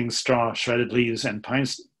 grass clippings, straw, shredded leaves, and pine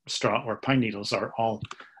straw or pine needles are all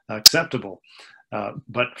acceptable.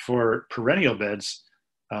 But for perennial beds,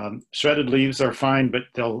 shredded leaves are fine, but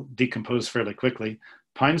they'll decompose fairly quickly.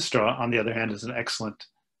 Pine straw, on the other hand, is an excellent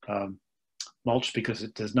mulch because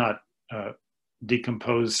it does not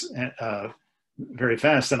decompose very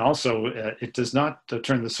fast, and also it does not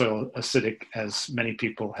turn the soil acidic as many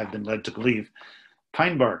people have been led to believe.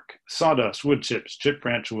 Pine bark, sawdust, wood chips, chip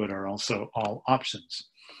branch wood are also all options.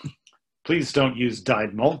 Please don't use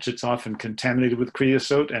dyed mulch. It's often contaminated with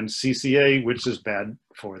creosote and CCA, which is bad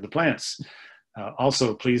for the plants.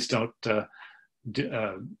 Also, please don't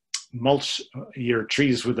mulch your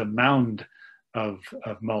trees with a mound of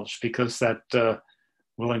mulch, because that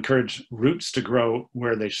will encourage roots to grow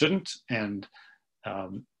where they shouldn't, and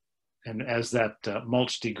as that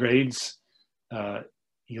mulch degrades,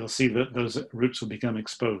 you'll see that those roots will become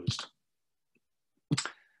exposed.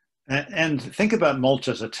 And think about mulch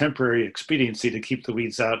as a temporary expediency to keep the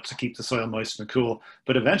weeds out, to keep the soil moist and cool,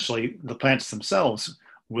 but eventually the plants themselves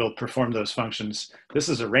will perform those functions. This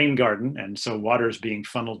is a rain garden, and so water is being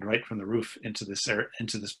funneled right from the roof into this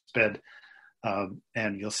bed.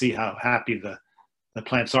 And you'll see how happy the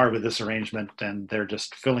plants are with this arrangement, and they're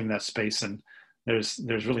just filling that space. And there's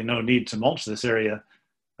really no need to mulch this area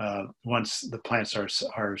once the plants are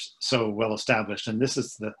so well established. And this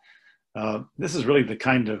is really the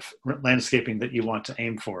kind of landscaping that you want to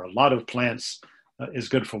aim for. A lot of plants is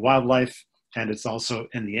good for wildlife, and it's also,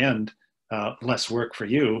 in the end, less work for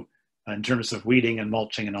you in terms of weeding and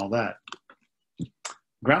mulching and all that.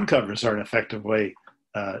 Ground covers are an effective way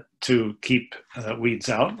to keep weeds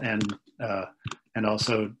out and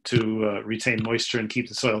also to retain moisture and keep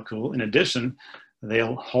the soil cool. In addition,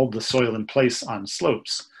 they'll hold the soil in place on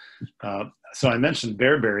slopes. So I mentioned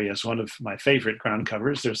bearberry as one of my favorite ground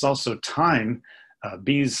covers. There's also thyme.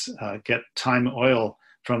 Bees get thyme oil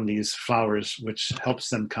from these flowers, which helps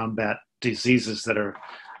them combat diseases that are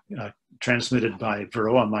transmitted by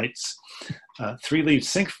varroa mites. Three-leaf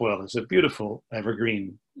cinquefoil is a beautiful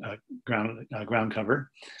evergreen ground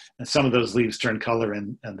cover. And some of those leaves turn color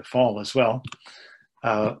in the fall as well.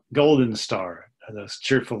 Golden star, those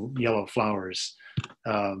cheerful yellow flowers.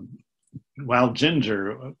 Wild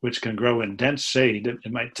ginger, which can grow in dense shade.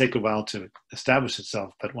 It might take a while to establish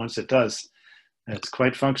itself, but once it does, it's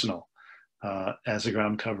quite functional as a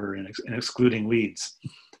ground cover in excluding weeds.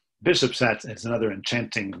 Bishop's hat is another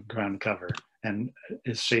enchanting ground cover and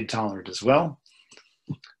is shade tolerant as well.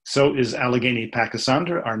 So is Allegheny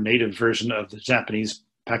pachysandra, our native version of the Japanese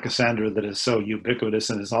pachysandra that is so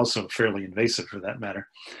ubiquitous and is also fairly invasive for that matter.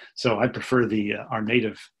 So I prefer our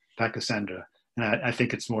native pachysandra And I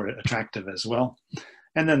think it's more attractive as well.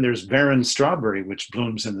 And then there's barren strawberry, which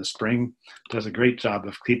blooms in the spring, does a great job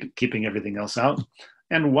of keeping everything else out.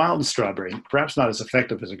 And wild strawberry, perhaps not as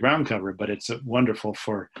effective as a ground cover, but it's wonderful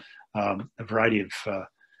for a variety of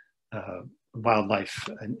wildlife,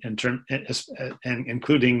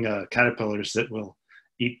 including caterpillars that will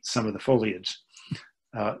eat some of the foliage.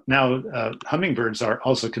 Now, hummingbirds are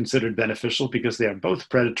also considered beneficial because they are both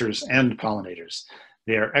predators and pollinators.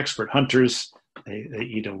 They are expert hunters. They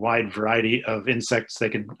eat a wide variety of insects. They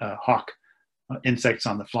can hawk insects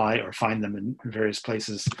on the fly or find them in various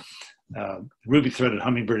places. Ruby-throated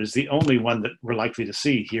hummingbird is the only one that we're likely to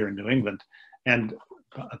see here in New England. And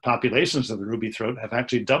populations of the ruby throat have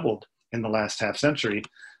actually doubled in the last half century.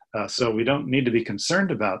 So we don't need to be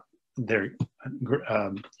concerned about their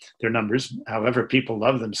numbers. However, people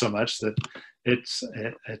love them so much that it's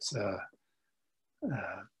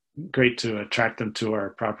great to attract them to our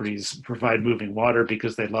properties, provide moving water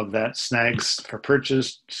because they love that, snags for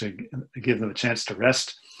perches to give them a chance to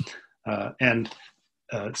rest.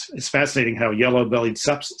 It's fascinating how yellow-bellied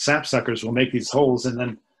sapsuckers will make these holes, and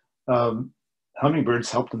then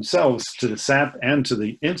hummingbirds help themselves to the sap and to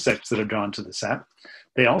the insects that are drawn to the sap.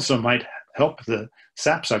 They also might help the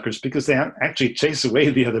sapsuckers because they actually chase away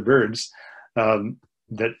the other birds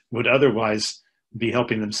that would otherwise be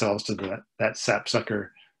helping themselves to that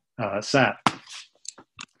sapsucker sap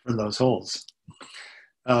from those holes.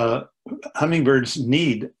 Hummingbirds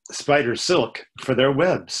need spider silk for their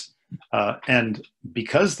webs. And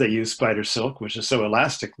because they use spider silk, which is so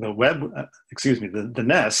elastic, the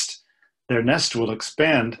nest, their nest will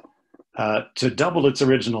expand to double its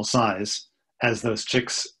original size as those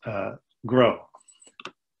chicks grow.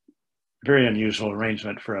 Very unusual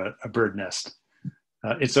arrangement for a bird nest.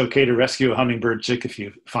 It's okay to rescue a hummingbird chick if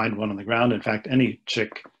you find one on the ground. In fact, any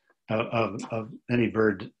chick of any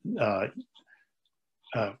bird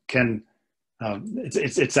can,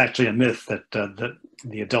 it's actually a myth that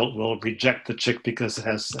the adult will reject the chick because it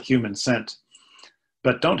has a human scent.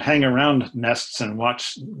 But don't hang around nests and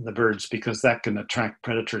watch the birds because that can attract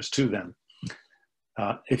predators to them.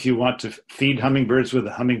 If you want to feed hummingbirds with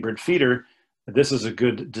a hummingbird feeder, this is a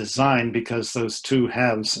good design because those two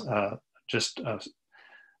halves,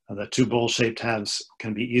 the two bowl-shaped halves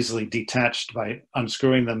can be easily detached by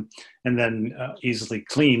unscrewing them and then easily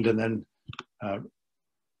cleaned and then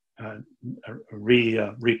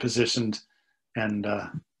repositioned, and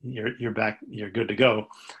you're good to go.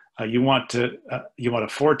 You want a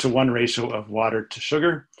 4-to-1 ratio of water to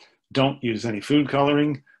sugar. Don't use any food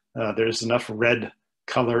coloring. There's enough red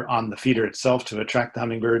color on the feeder itself to attract the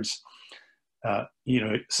hummingbirds.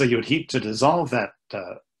 So you would heat to dissolve that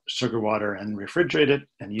sugar water and refrigerate it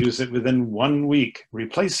and use it within 1 week.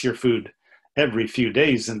 Replace your food every few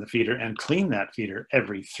days in the feeder and clean that feeder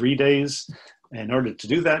every 3 days. In order to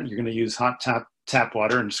do that, you're going to use hot tap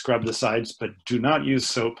water and scrub the sides, but do not use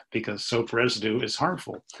soap because soap residue is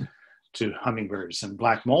harmful to hummingbirds. And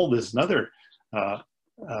black mold is another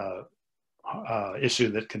issue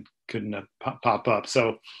that could pop up.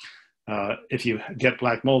 So if you get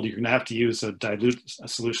black mold, you're going to have to use a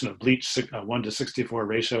solution of bleach, 1-to-64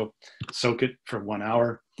 ratio, soak it for 1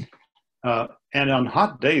 hour. And on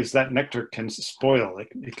hot days, that nectar can spoil.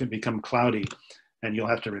 It can become cloudy and you'll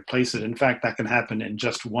have to replace it. In fact, that can happen in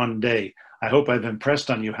just 1 day. I hope I've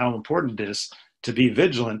impressed on you how important it is to be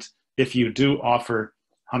vigilant if you do offer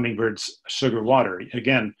hummingbirds sugar water.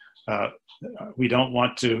 Again, we don't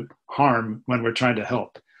want to harm when we're trying to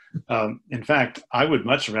help. In fact, I would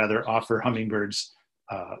much rather offer hummingbirds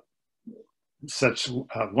such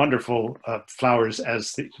wonderful flowers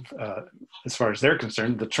as far as they're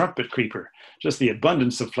concerned, the trumpet creeper, just the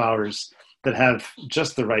abundance of flowers that have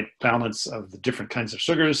just the right balance of the different kinds of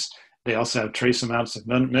sugars. They also have trace amounts of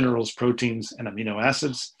minerals, proteins, and amino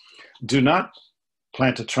acids. Do not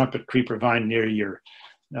plant a trumpet creeper vine near your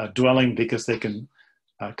dwelling because they can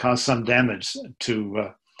cause some damage to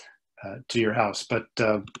your house, but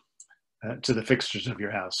to the fixtures of your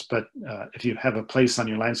house. But if you have a place on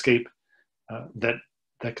your landscape that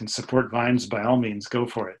can support vines, by all means, go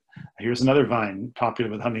for it. Here's another vine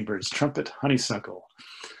popular with hummingbirds, trumpet honeysuckle.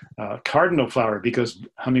 Cardinal flower, because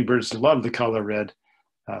hummingbirds love the color red.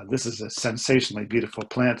 This is a sensationally beautiful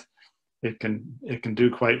plant. It can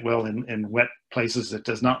do quite well in wet places. It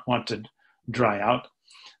does not want to dry out,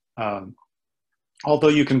 although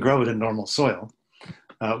you can grow it in normal soil.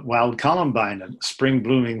 Wild columbine, a spring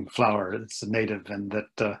blooming flower. It's a native, and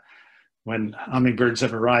that when hummingbirds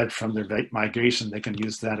have arrived from their migration, they can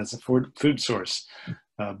use that as a food source.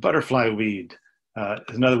 Butterfly weed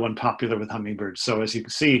is another one popular with hummingbirds. So as you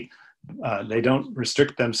can see, they don't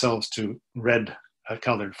restrict themselves to red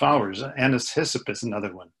colored flowers. Anise hyssop is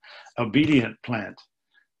another one. Obedient plant,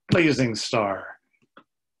 blazing star,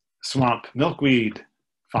 swamp milkweed,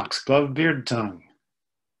 foxglove beard tongue,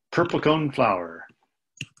 purple cone flower,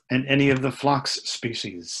 and any of the phlox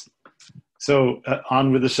species. So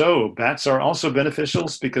on with the show. Bats are also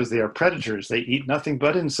beneficials because they are predators. They eat nothing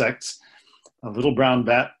but insects. A little brown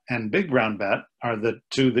bat and big brown bat are the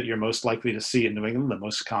two that you're most likely to see in New England, the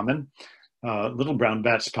most common. Little brown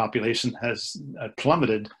bat's population has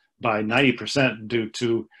plummeted by 90% due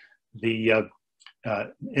to the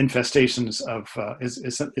infestations of,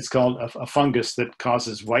 it's called a fungus that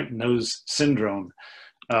causes white nose syndrome.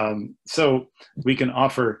 So we can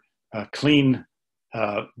offer clean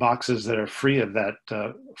boxes that are free of that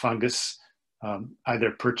fungus,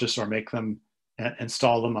 either purchase or make them,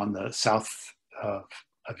 install them on the south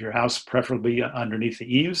of your house, preferably underneath the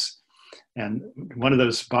eaves. And one of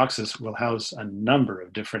those boxes will house a number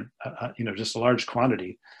of different, just a large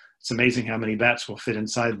quantity. It's amazing how many bats will fit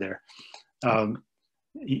inside there.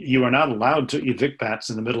 You are not allowed to evict bats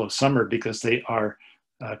in the middle of summer because they are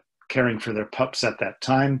caring for their pups at that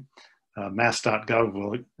time. Mass.gov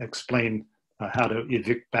will explain how to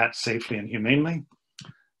evict bats safely and humanely.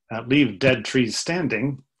 Leave dead trees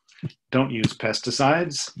standing. Don't use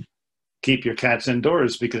pesticides. Keep your cats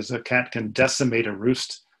indoors because a cat can decimate a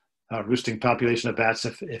roosting population of bats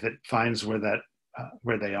if it finds where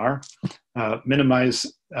they are. Minimize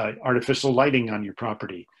artificial lighting on your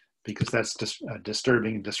property because that's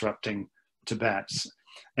disturbing and disrupting to bats.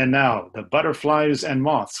 And now the butterflies and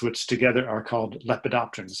moths, which together are called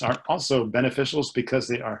lepidopterans, are also beneficials because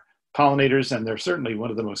they are pollinators, and they're certainly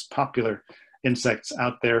one of the most popular insects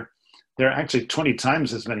out there. There are actually 20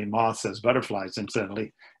 times as many moths as butterflies,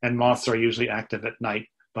 incidentally, and moths are usually active at night,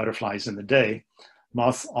 butterflies in the day.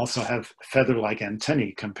 Moths also have feather-like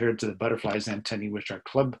antennae compared to the butterflies' antennae, which are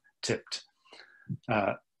club-tipped.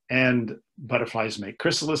 And butterflies make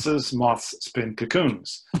chrysalises, moths spin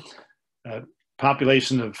cocoons.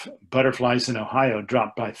 Population of butterflies in Ohio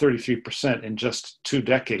dropped by 33% in just 2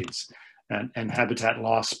 decades. And habitat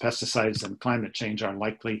loss, pesticides, and climate change are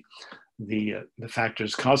likely the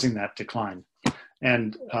factors causing that decline.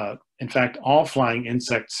 And in fact, all flying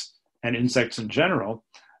insects and insects in general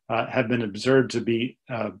have been observed to be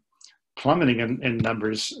plummeting in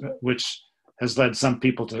numbers, which has led some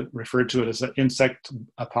people to refer to it as an insect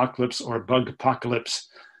apocalypse or bug apocalypse.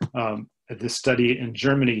 This study in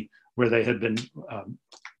Germany, where they had been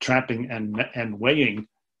trapping and weighing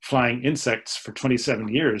flying insects for 27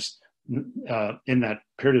 years, in that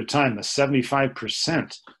period of time, a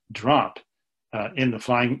 75% drop in the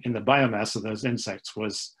biomass of those insects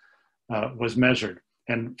was measured,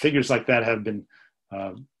 and figures like that have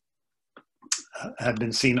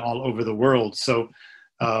been seen all over the world. So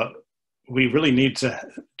we really need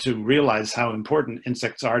to realize how important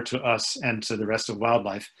insects are to us and to the rest of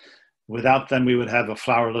wildlife. Without them, we would have a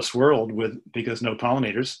flowerless world because no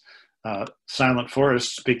pollinators, silent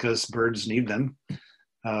forests because birds need them.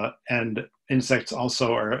 And insects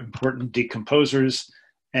also are important decomposers,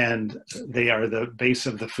 and they are the base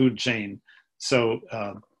of the food chain. So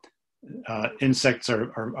insects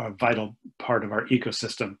are a vital part of our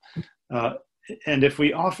ecosystem. And if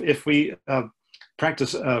we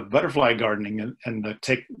practice butterfly gardening and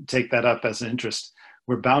take that up as an interest,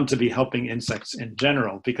 we're bound to be helping insects in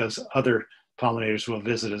general because other pollinators will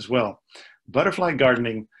visit as well. Butterfly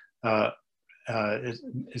gardening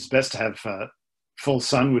is best to have full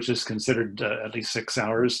sun, which is considered at least 6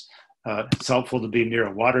 hours. It's helpful to be near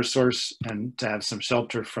a water source and to have some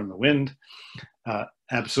shelter from the wind.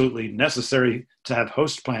 Absolutely necessary to have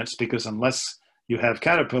host plants because unless you have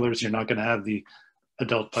caterpillars, you're not going to have the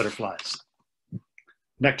adult butterflies.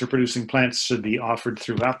 Nectar producing plants should be offered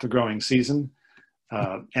throughout the growing season,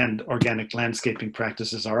 and organic landscaping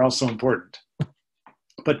practices are also important.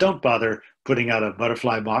 But don't bother putting out a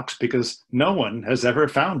butterfly box because no one has ever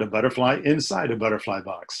found a butterfly inside a butterfly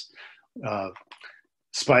box.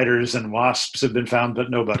 Spiders and wasps have been found,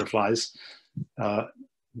 but no butterflies.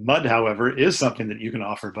 Mud, however, is something that you can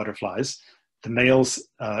offer butterflies. The males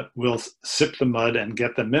will sip the mud and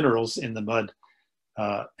get the minerals in the mud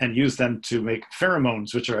and use them to make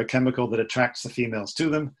pheromones, which are a chemical that attracts the females to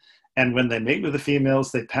them. And when they mate with the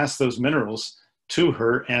females, they pass those minerals to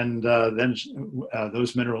her, and then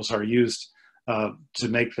those minerals are used to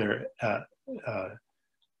make to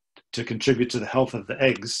contribute to the health of the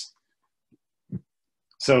eggs.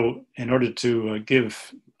 So in order to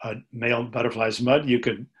give male butterflies mud, you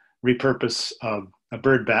could repurpose a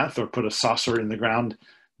bird bath or put a saucer in the ground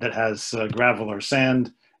that has gravel or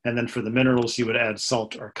sand. And then for the minerals, you would add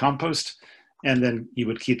salt or compost. And then you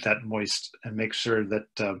would keep that moist and make sure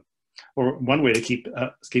that or one way to keep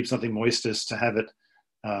something moist is to have it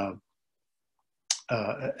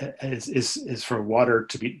is for water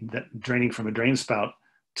to be draining from a drain spout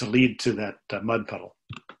to lead to that mud puddle.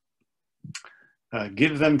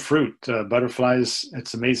 Give them fruit. Butterflies,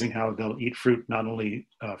 it's amazing how they'll eat fruit, not only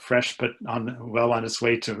fresh, but well on its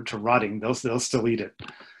way to rotting. They'll still eat it.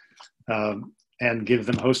 And give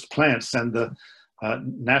them host plants. And the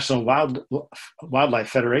National Wildlife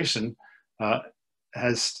Federation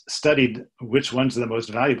has studied which ones are the most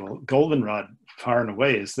valuable. Goldenrod, far and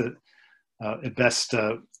away, is the best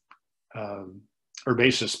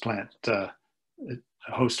herbaceous plant.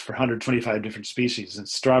 A host for 125 different species, and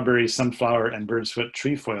strawberry, sunflower, and birdsfoot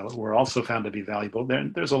trefoil were also found to be valuable.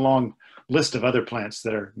 There's a long list of other plants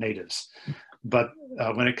that are natives. But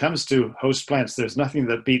when it comes to host plants, there's nothing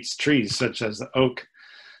that beats trees such as the oak,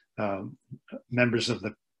 members of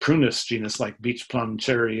the prunus genus like beech plum,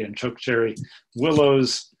 cherry, and chokecherry,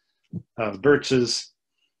 willows, birches.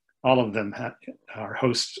 All of them are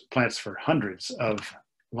host plants for hundreds of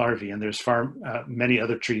larvae, and there's far many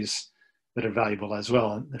other trees that are valuable as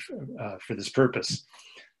well for this purpose.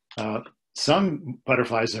 Some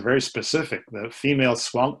butterflies are very specific. The female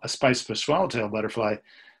spicebush swallowtail butterfly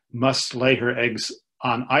must lay her eggs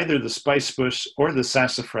on either the spicebush or the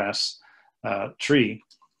sassafras tree.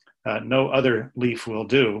 No other leaf will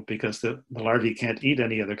do because the larvae can't eat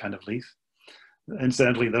any other kind of leaf.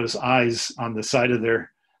 Incidentally, those eyes on the side of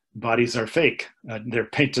their bodies are fake. They're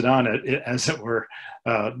painted on it, as it were,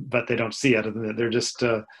 but they don't see it. They're just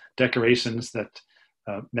decorations that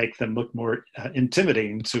make them look more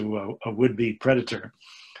intimidating to a would-be predator.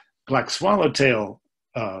 Black swallowtail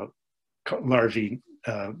larvae,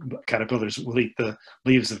 caterpillars, will eat the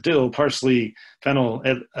leaves of dill, parsley, fennel,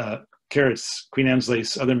 carrots, Queen Anne's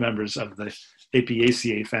lace, other members of the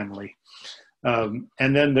Apiaceae family. And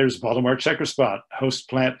then there's Baltimore checkerspot. Host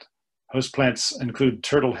plants include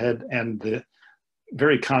turtlehead and the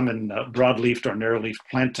very common broadleafed or narrow-leafed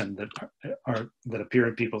plantain that appear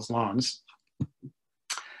in people's lawns.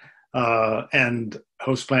 And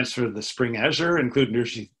host plants for the spring azure include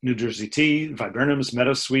New Jersey tea, viburnums,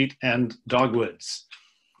 meadowsweet, and dogwoods.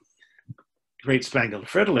 Great spangled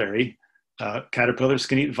fritillary, caterpillars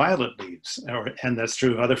can eat violet leaves, and that's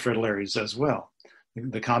true of other fritillaries as well.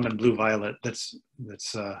 The common blue violet that's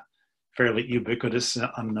fairly ubiquitous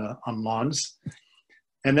on lawns.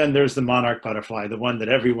 And then there's the monarch butterfly, the one that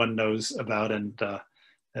everyone knows about, and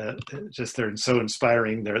just they're so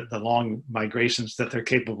inspiring. They're the long migrations that they're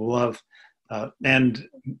capable of. And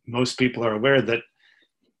most people are aware that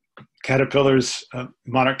caterpillars,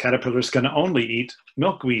 monarch caterpillars, can only eat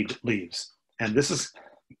milkweed leaves. And this is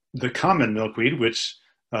the common milkweed, which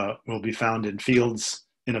will be found in fields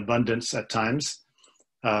in abundance at times.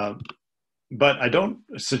 But I don't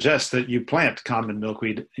suggest that you plant common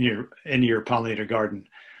milkweed in your pollinator garden,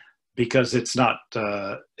 because it's not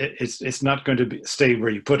going to stay where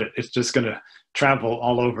you put it. It's just going to travel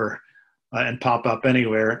all over and pop up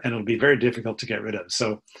anywhere, and it'll be very difficult to get rid of.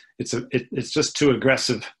 So it's just too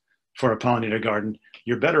aggressive for a pollinator garden.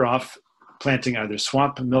 You're better off planting either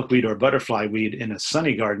swamp milkweed or butterfly weed in a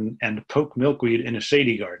sunny garden and poke milkweed in a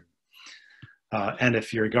shady garden. And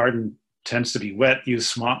if your garden tends to be wet, use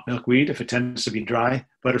swamp milkweed. If it tends to be dry,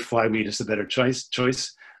 butterfly weed is the better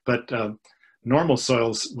choice. But normal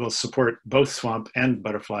soils will support both swamp and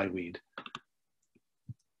butterfly weed.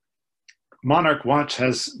 Monarch Watch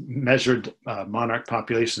has measured monarch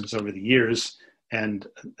populations over the years, and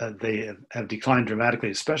they have declined dramatically,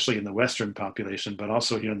 especially in the western population, but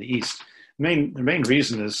also here in the east. The main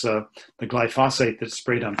reason is the glyphosate that's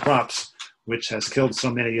sprayed on crops, which has killed so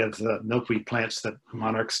many of the milkweed plants that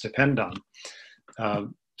monarchs depend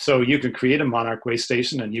on. So you can create a monarch way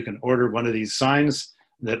station, and you can order one of these signs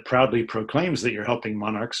that proudly proclaims that you're helping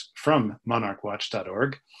monarchs from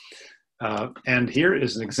monarchwatch.org. And here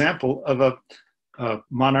is an example of a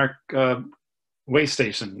monarch way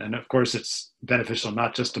station. And of course, it's beneficial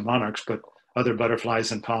not just to monarchs, but other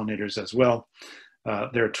butterflies and pollinators as well.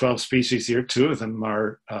 There are 12 species here. 2 of them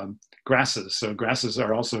are grasses. So grasses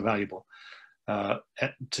are also valuable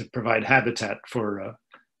to provide habitat for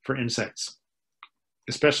insects,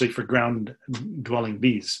 especially for ground-dwelling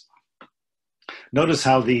bees. Notice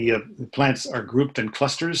how the plants are grouped in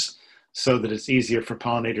clusters so that it's easier for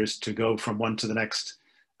pollinators to go from one to the next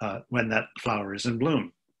when that flower is in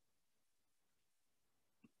bloom.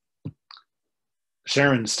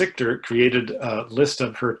 Sharon Stichter created a list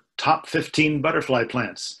of her top 15 butterfly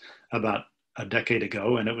plants about a decade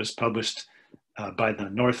ago, and it was published by the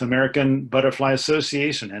North American Butterfly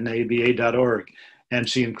Association, NABA.org. And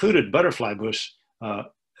she included butterfly bush,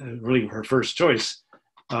 really her first choice.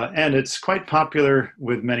 And it's quite popular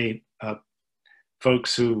with many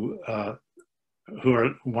folks who are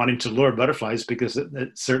wanting to lure butterflies because it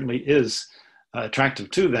certainly is attractive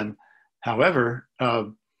to them. However,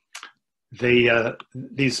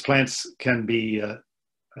 these plants can be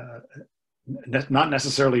not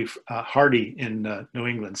necessarily hardy in New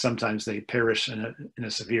England. Sometimes they perish in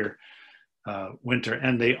a severe winter,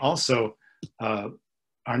 and they also are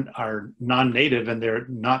non-native, and they're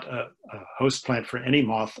not a host plant for any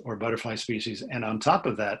moth or butterfly species. And on top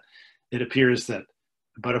of that, it appears that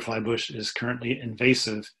the butterfly bush is currently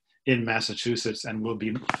invasive in Massachusetts and will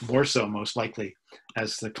be more so most likely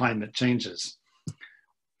as the climate changes.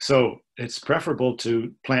 So it's preferable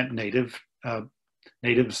to plant natives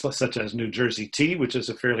such as New Jersey tea, which is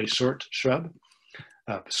a fairly short shrub,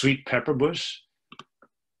 sweet pepper bush,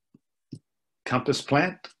 compass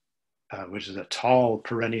plant, which is a tall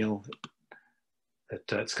perennial.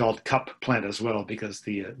 It's called cup plant as well because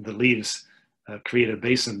the leaves create a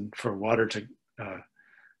basin for water to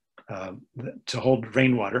hold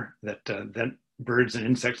rainwater that then birds and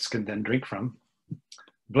insects can then drink from.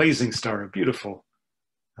 Blazing star, a beautiful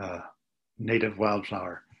native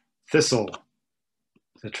wildflower. Thistle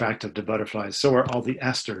is attractive to butterflies. So are all the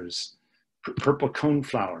asters. Purple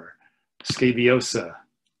coneflower, scabiosa.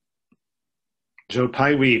 Joe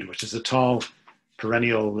Pye weed, which is a tall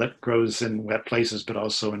perennial that grows in wet places, but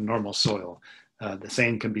also in normal soil. The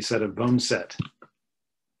same can be said of boneset.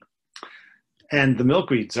 And the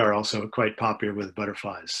milkweeds are also quite popular with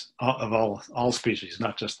butterflies of all species,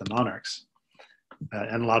 not just the monarchs,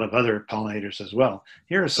 and a lot of other pollinators as well.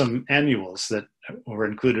 Here are some annuals that were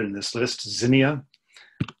included in this list: zinnia,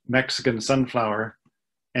 Mexican sunflower,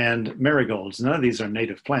 and marigolds. None of these are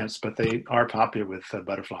native plants, but they are popular with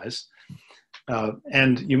butterflies.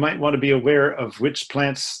 And you might want to be aware of which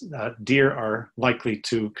plants deer are likely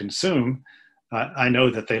to consume. I know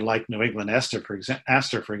that they like New England aster,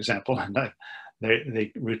 for example, and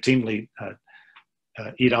they routinely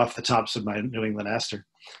eat off the tops of my New England aster.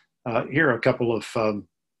 Here are a couple of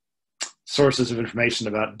sources of information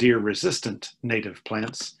about deer-resistant native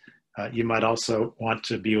plants. You might also want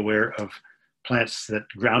to be aware of plants that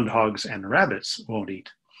groundhogs and rabbits won't eat,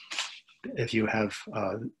 if you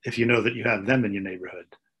know that you have them in your neighborhood.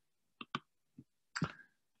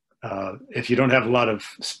 If you don't have a lot of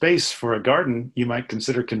space for a garden, you might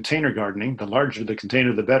consider container gardening. The larger the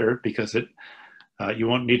container, the better, because you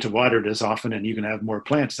won't need to water it as often, and you can have more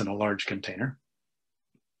plants in a large container.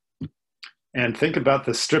 And think about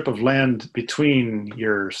the strip of land between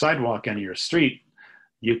your sidewalk and your street.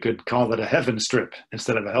 You could call it a heaven strip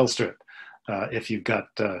instead of a hell strip if you've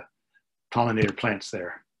got pollinator plants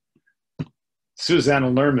there.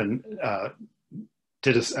 Susanna Lerman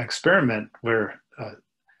did an experiment where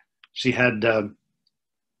she had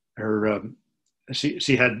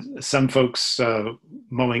she had some folks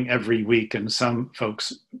mowing every week and some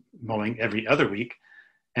folks mowing every other week,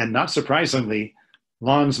 and not surprisingly,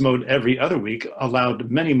 lawns mowed every other week allowed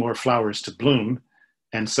many more flowers to bloom,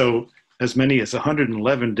 and so as many as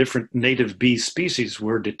 111 different native bee species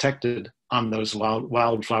were detected on those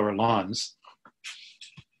wildflower lawns.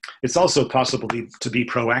 It's also possible to be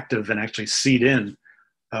proactive and actually seed in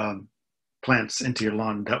plants into your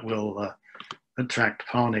lawn that will attract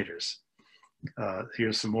pollinators.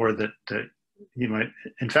 Here's some more that you might,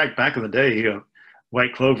 in fact, back in the day,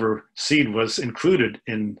 white clover seed was included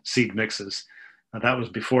in seed mixes. That was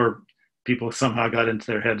before people somehow got into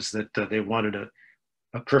their heads that they wanted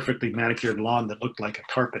a perfectly manicured lawn that looked like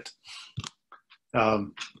a carpet.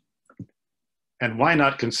 And why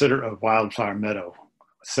not consider a wildflower meadow?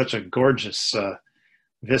 Such a gorgeous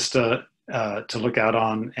vista to look out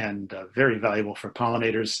on, and very valuable for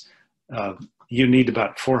pollinators. You need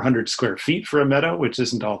about 400 square feet for a meadow, which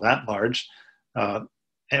isn't all that large, or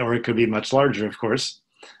it could be much larger, of course.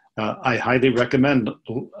 I highly recommend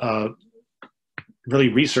really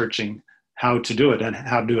researching how to do it and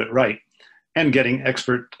how to do it right, and getting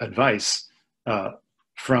expert advice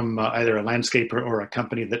from either a landscaper or a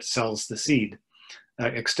company that sells the seed.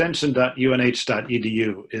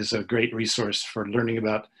 Extension.unh.edu is a great resource for learning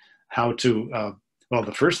about how to, well,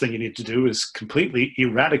 the first thing you need to do is completely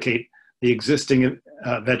eradicate the existing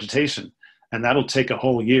vegetation. And that'll take a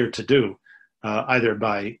whole year to do, either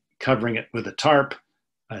by covering it with a tarp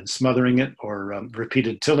and smothering it, or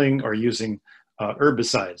repeated tilling, or using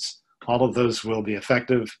herbicides. All of those will be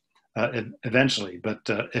effective eventually. But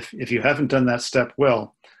if you haven't done that step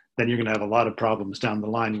well, then you're going to have a lot of problems down the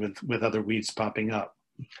line with other weeds popping up.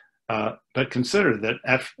 But consider that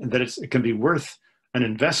it can be worth an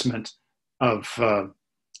investment of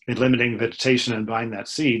eliminating vegetation and buying that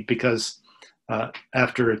seed, because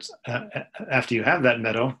after you have that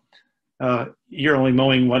meadow, you're only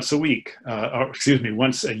mowing once a week, or excuse me,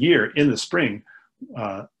 once a year in the spring,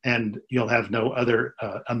 and you'll have no other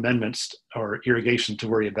amendments or irrigation to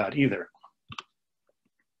worry about either.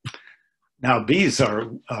 Now, bees are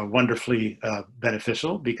wonderfully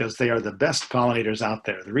beneficial because they are the best pollinators out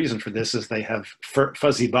there. The reason for this is they have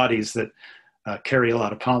fuzzy bodies that carry a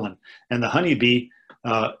lot of pollen. And the honeybee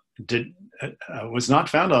was not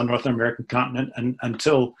found on the North American continent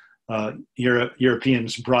until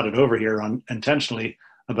Europeans brought it over here intentionally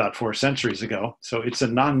about 4 centuries ago. So it's a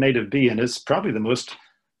non-native bee, and it's probably the most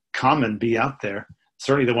common bee out there.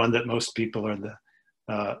 Certainly the one that most people are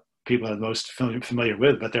the most familiar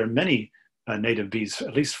with, but there are many native bees,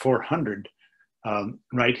 at least 400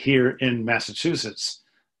 right here in Massachusetts,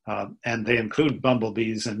 and they include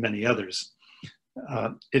bumblebees and many others.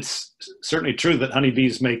 It's certainly true that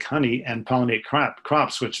honeybees make honey and pollinate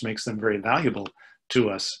crops, which makes them very valuable to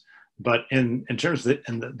us. But in terms of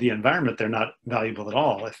the environment, they're not valuable at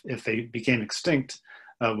all. If they became extinct,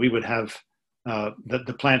 we would have,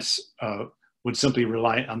 the plants would simply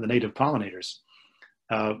rely on the native pollinators.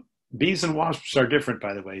 Bees and wasps are different,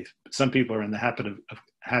 by the way. Some people are in the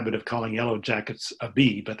habit of calling yellow jackets a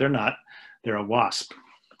bee, but they're not. They're a wasp.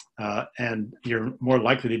 And you're more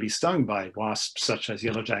likely to be stung by wasps such as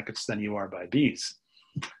yellow jackets than you are by bees.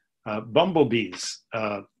 Bumblebees,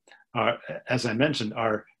 are, as I mentioned,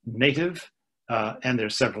 are native, and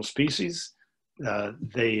there's several species.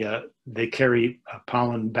 They carry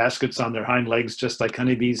pollen baskets on their hind legs just like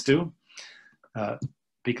honeybees do,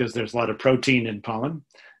 because there's a lot of protein in pollen.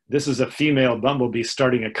 This is a female bumblebee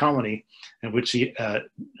starting a colony in which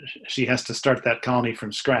she has to start that colony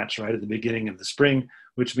from scratch right at the beginning of the spring,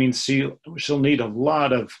 which means she'll need a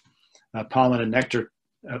lot of pollen and nectar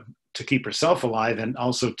to keep herself alive and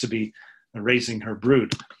also to be raising her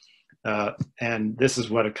brood. And this is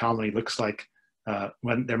what a colony looks like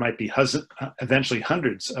when there might be eventually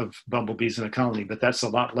hundreds of bumblebees in a colony, but that's a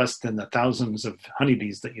lot less than the thousands of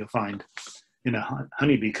honeybees that you'll find in a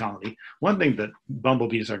honeybee colony. One thing that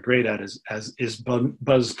bumblebees are great at is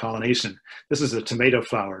buzz pollination. This is a tomato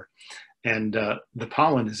flower, and the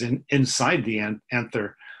pollen is inside the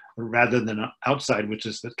anther rather than outside, which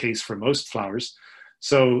is the case for most flowers.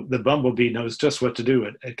 So the bumblebee knows just what to do.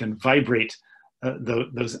 It can vibrate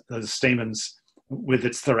those stamens with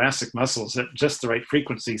its thoracic muscles at just the right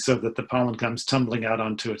frequency so that the pollen comes tumbling out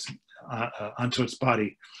onto its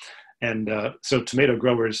body. And so tomato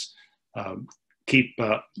growers keep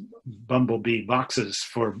bumblebee boxes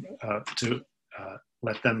to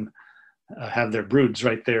let them have their broods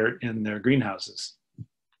right there in their greenhouses.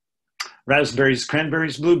 Raspberries,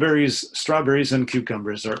 cranberries, blueberries, strawberries, and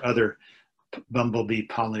cucumbers are other bumblebee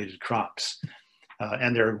pollinated crops.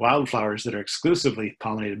 And there are wildflowers that are exclusively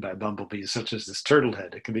pollinated by bumblebees, such as this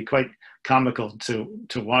turtlehead. It can be quite comical to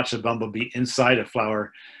watch a bumblebee inside a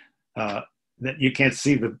flower that you can't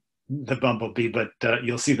see the bumblebee, but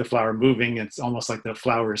you'll see the flower moving. It's almost like the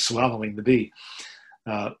flower is swallowing the bee.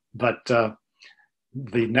 But the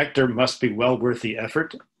nectar must be well worth the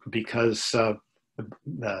effort, because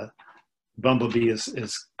the bumblebee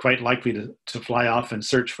is quite likely to fly off and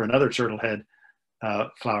search for another turtlehead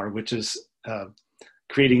flower, which is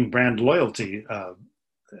creating brand loyalty.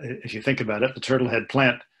 If you think about it, the turtlehead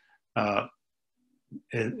plant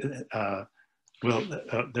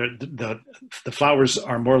the flowers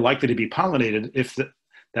are more likely to be pollinated if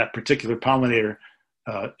that particular pollinator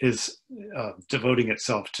is devoting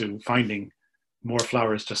itself to finding more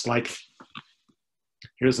flowers just like it.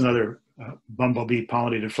 Here's another bumblebee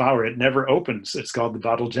pollinated flower. It never opens. It's called the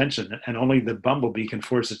bottle gentian, and only the bumblebee can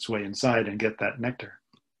force its way inside and get that nectar.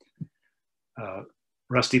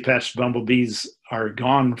 Rusty-patched bumblebees are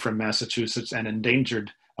gone from Massachusetts and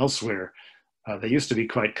endangered elsewhere. They used to be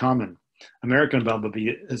quite common. American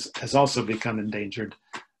bumblebee has also become endangered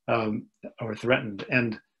or threatened.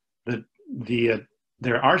 And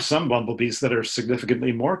there are some bumblebees that are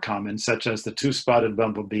significantly more common, such as the two-spotted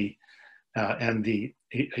bumblebee and the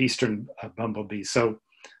eastern bumblebee. So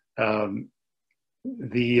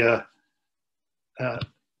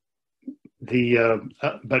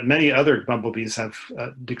but many other bumblebees have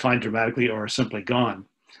declined dramatically or are simply gone.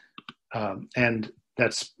 And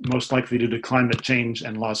that's most likely due to climate change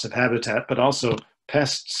and loss of habitat, but also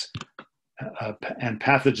pests and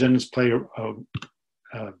pathogens play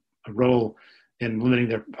a role in limiting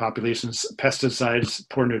their populations. Pesticides,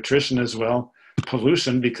 poor nutrition as well,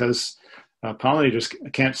 pollution, because pollinators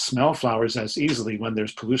can't smell flowers as easily when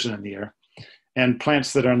there's pollution in the air, and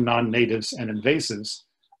plants that are non-natives and invasives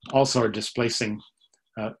also are displacing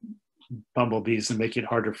bumblebees and making it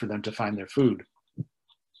harder for them to find their food.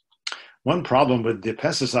 One problem with the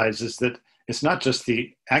pesticides is that it's not just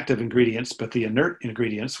the active ingredients, but the inert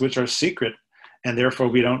ingredients, which are secret, and therefore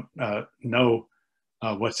we don't know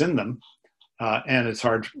what's in them, and it's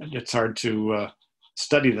hard to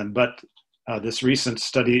study them. But this recent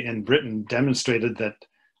study in Britain demonstrated that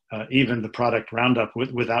even the product Roundup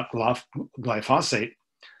without glyphosate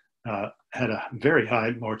had a very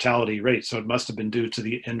high mortality rate. So it must have been due to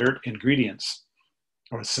the inert ingredients,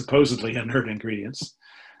 or supposedly inert ingredients.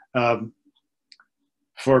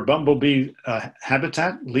 For bumblebee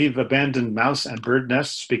habitat, leave abandoned mouse and bird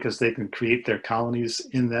nests because they can create their colonies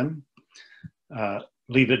in them.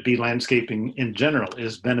 Leave it be landscaping in general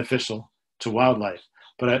is beneficial to wildlife.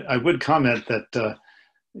 But I would comment that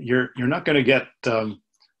you're not going to get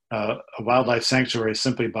a wildlife sanctuary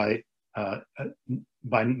simply by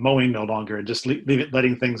mowing no longer and just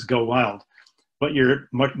letting things go wild. What you're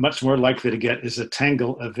much more likely to get is a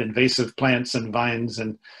tangle of invasive plants and vines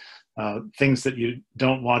and things that you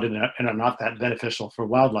don't want and are not that beneficial for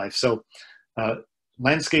wildlife. So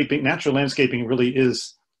landscaping, natural landscaping really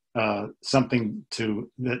is something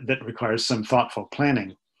that requires some thoughtful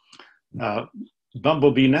planning.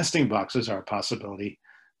 Bumblebee nesting boxes are a possibility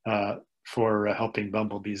for helping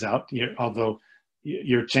bumblebees out, although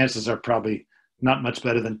your chances are probably not much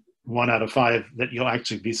better than 1 out of 5 that you'll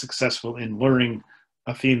actually be successful in luring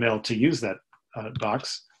a female to use that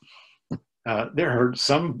box. There are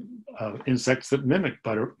some insects that mimic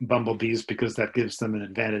bumblebees because that gives them an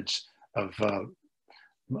advantage of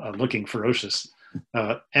looking ferocious.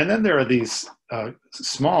 And then there are these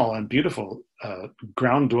small and beautiful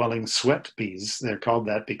ground-dwelling sweat bees. They're called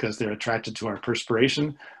that because they're attracted to our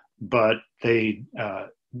perspiration, but they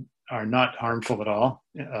are not harmful at all.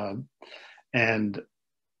 And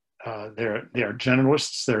they are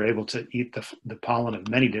generalists. They're able to eat the pollen of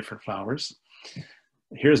many different flowers.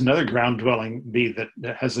 Here's another ground-dwelling bee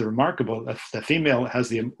that has the female has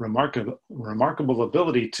the remarkable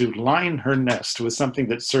ability to line her nest with something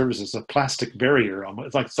that serves as a plastic barrier.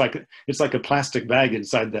 It's like a plastic bag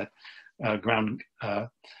inside that ground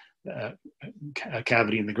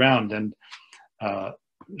cavity in the ground, and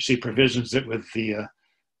she provisions it with the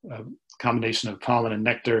combination of pollen and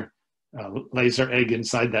nectar, lays her egg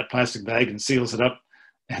inside that plastic bag and seals it up,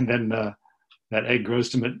 and then that egg grows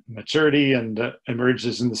to maturity and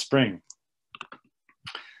emerges in the spring.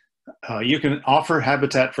 You can offer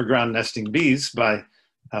habitat for ground nesting bees by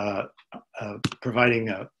providing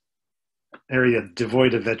an area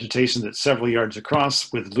devoid of vegetation that's several yards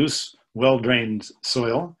across with loose, well-drained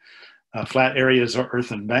soil, flat areas or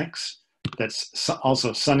earthen banks that's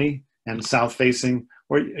also sunny and south-facing,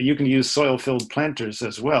 or you can use soil-filled planters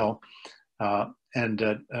as well, and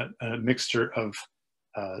a mixture of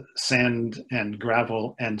sand and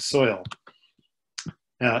gravel and soil.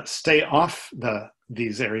 Stay off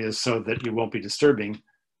these areas so that you won't be disturbing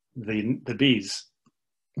the bees.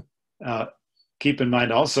 Keep in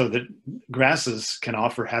mind also that grasses can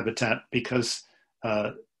offer habitat because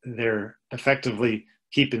they're effectively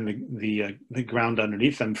keeping the ground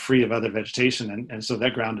underneath them free of other vegetation, and so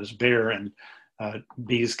that ground is bare, and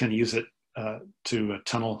bees can use it to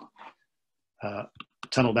tunnel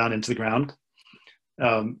down into the ground.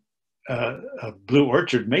 A blue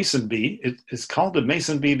orchard mason bee. It's called a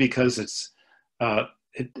mason bee because it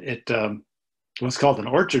was called an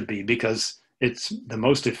orchard bee because it's the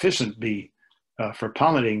most efficient bee for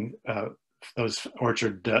pollinating those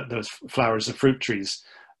flowers of fruit trees.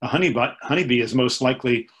 A honeybee is most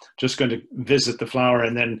likely just going to visit the flower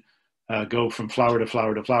and then go from flower to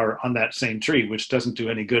flower to flower on that same tree, which doesn't do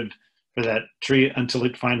any good for that tree until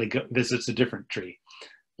it finally visits a different tree.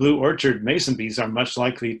 Blue orchard mason bees are much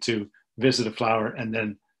likely to visit a flower and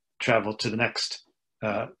then travel to the next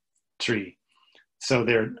tree. So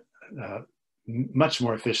they're much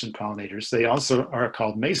more efficient pollinators. They also are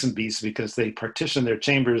called mason bees because they partition their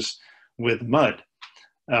chambers with mud.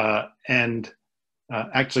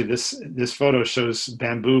 Actually, this photo shows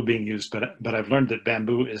bamboo being used, but I've learned that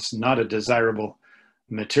bamboo is not a desirable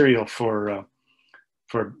material for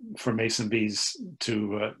mason bees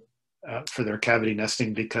for their cavity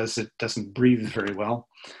nesting because it doesn't breathe very well.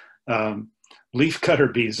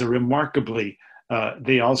 Leafcutter bees are remarkably,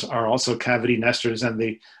 they are also cavity nesters, and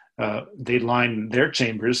they line their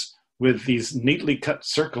chambers with these neatly cut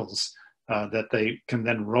circles that they can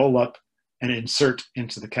then roll up and insert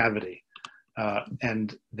into the cavity.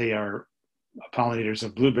 And they are pollinators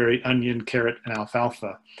of blueberry, onion, carrot, and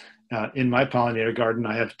alfalfa. In my pollinator garden,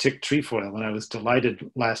 I have tick trefoil, and I was delighted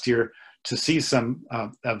last year to see some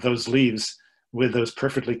of those leaves with those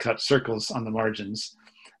perfectly cut circles on the margins.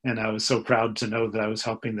 And I was so proud to know that I was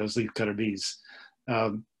helping those leafcutter bees.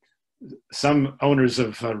 Some owners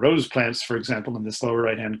of rose plants, for example, in this lower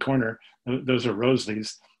right-hand corner, those are rose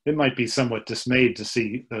leaves. It might be somewhat dismayed to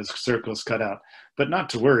see those circles cut out, but not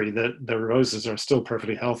to worry, that the roses are still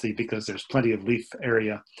perfectly healthy because there's plenty of leaf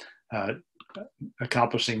area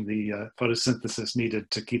accomplishing the photosynthesis needed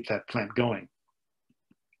to keep that plant going.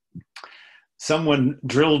 Someone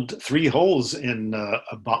drilled 3 holes in a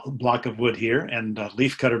block of wood here, and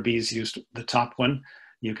leaf cutter bees used the top one.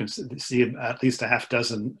 You can see at least a half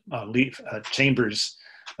dozen leaf chambers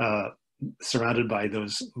surrounded by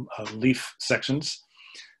those leaf sections.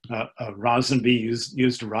 A rosin bee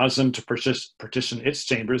used rosin to partition its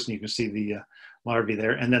chambers, and you can see the larvae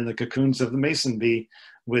there. And then the cocoons of the mason bee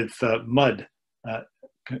with mud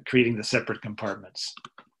creating the separate compartments.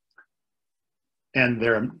 And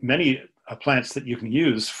there are many plants that you can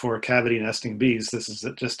use for cavity nesting bees. This is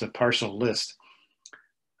just a partial list.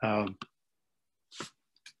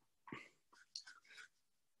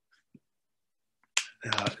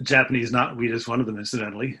 Japanese knotweed is one of them,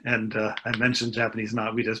 incidentally. And I mentioned Japanese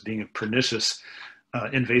knotweed as being a pernicious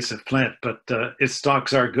invasive plant, but its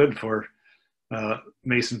stalks are good for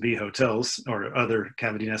mason bee hotels or other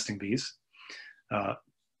cavity nesting bees.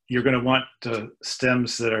 You're going to want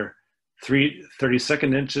stems that are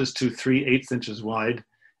 32nd inches to 3/8 inches wide,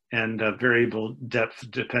 and variable depth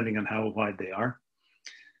depending on how wide they are.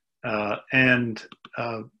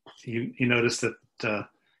 You notice that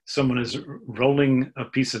someone is rolling a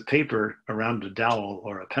piece of paper around a dowel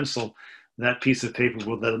or a pencil. That piece of paper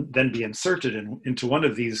will then be inserted into one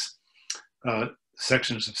of these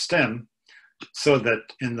sections of stem, so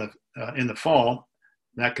that in the fall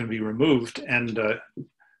that can be removed, and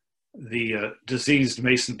the diseased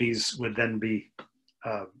mason bees would then be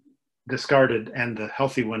discarded, and the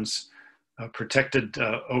healthy ones protected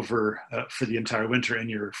for the entire winter in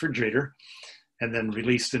your refrigerator, and then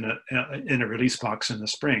released in a release box in the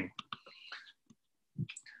spring.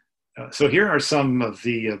 So here are some of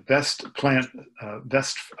the best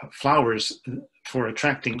flowers for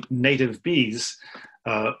attracting native bees.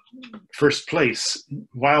 First place,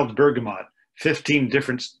 wild bergamot. 15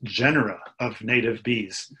 different genera of native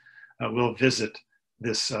bees will visit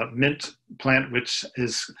this mint plant, which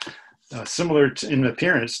is similar in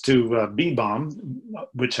appearance to bee balm,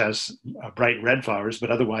 which has bright red flowers,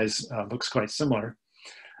 but otherwise looks quite similar.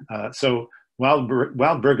 So wild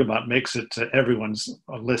bergamot makes it to everyone's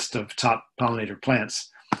list of top pollinator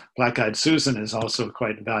plants. Black-eyed Susan is also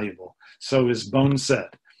quite valuable. So is boneset.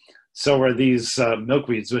 So are these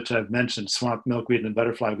milkweeds, which I've mentioned, swamp milkweed and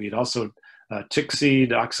butterfly weed. Also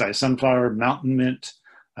tickseed, oxeye sunflower, mountain mint,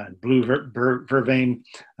 blue vervain.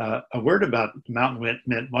 A word about mountain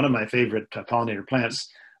mint, one of my favorite pollinator plants.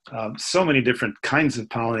 So many different kinds of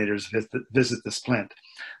pollinators visit this plant.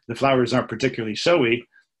 The flowers aren't particularly showy,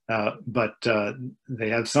 but they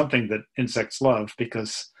have something that insects love,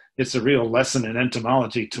 because it's a real lesson in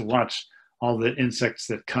entomology to watch all the insects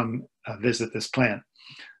that come visit this plant.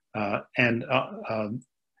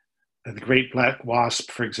 The great black wasp,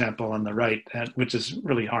 for example, on the right, which is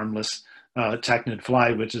really harmless, tachinid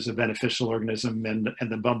fly, which is a beneficial organism, and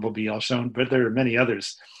the bumblebee all shown, but there are many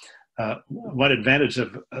others. One advantage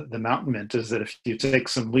of the mountain mint is that if you take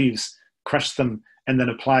some leaves, crush them, and then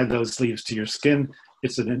apply those leaves to your skin,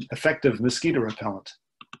 it's an effective mosquito repellent.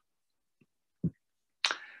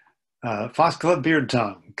 Foxglove beard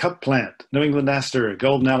tongue, cup plant, New England aster,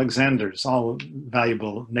 golden alexanders, all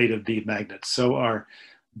valuable native bee magnets. So are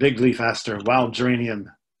big leaf aster, wild geranium,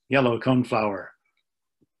 yellow coneflower,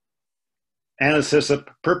 Anise hyssop,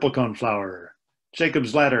 purple coneflower,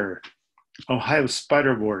 Jacob's ladder, Ohio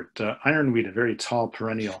spiderwort, ironweed, a very tall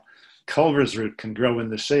perennial, Culver's root can grow in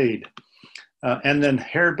the shade, and then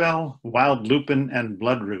harebell, wild lupin, and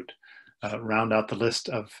bloodroot round out the list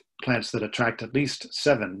of plants that attract at least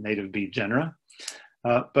 7 native bee genera.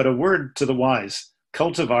 But a word to the wise,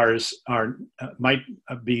 cultivars might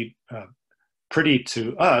be pretty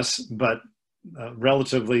to us, but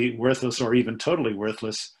relatively worthless or even totally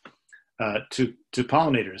worthless to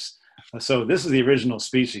pollinators. So this is the original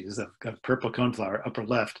species of purple coneflower, upper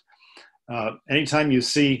left. Anytime you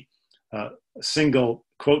see single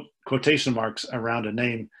quotation marks around a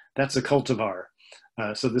name, that's a cultivar.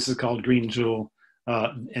 So this is called green jewel.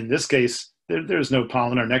 In this case, there's no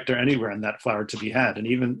pollen or nectar anywhere in that flower to be had. And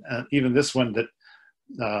even this one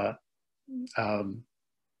that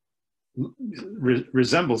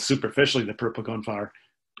resembles superficially the purple coneflower,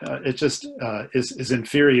 it just is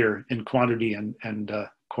inferior in quantity and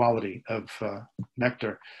quality of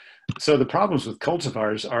nectar. So the problems with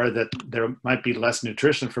cultivars are that there might be less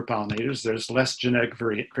nutrition for pollinators. There's less genetic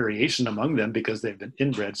variation among them because they've been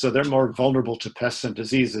inbred. So they're more vulnerable to pests and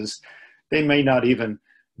diseases. They may not even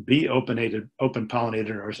be open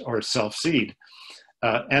pollinated or self-seed.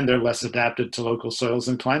 and they're less adapted to local soils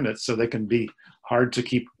and climates, so they can be hard to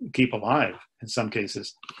keep alive in some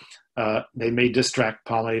cases. They may distract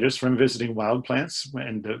pollinators from visiting wild plants,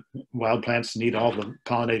 and the wild plants need all the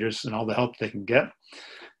pollinators and all the help they can get.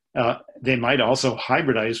 They might also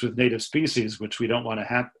hybridize with native species, which we don't want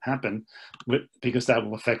to happen because that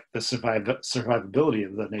will affect the survivability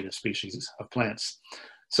of the native species of plants.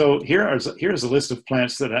 So here's a list of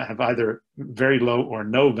plants that have either very low or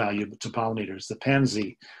no value to pollinators: the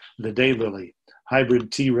pansy, the daylily,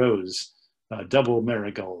 hybrid tea rose, double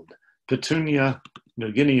marigold, petunia,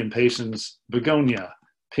 New Guinea impatiens, begonia,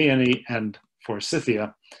 peony, and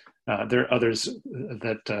forsythia. There are others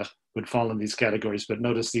that would fall in these categories, but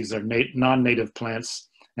notice these are non-native plants,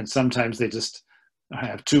 and sometimes they just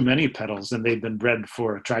have too many petals, and they've been bred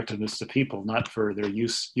for attractiveness to people, not for their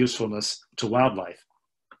usefulness to wildlife.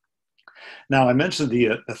 Now, I mentioned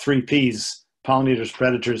the 3 Ps: pollinators,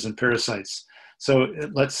 predators, and parasites. So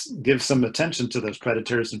let's give some attention to those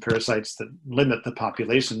predators and parasites that limit the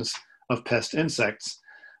populations of pest insects.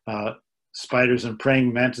 Spiders and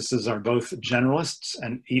praying mantises are both generalists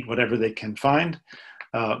and eat whatever they can find,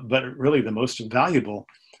 but really the most valuable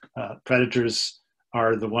predators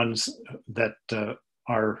are the ones that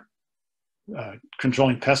are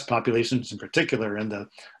controlling pest populations in particular, and the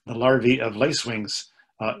larvae of lacewings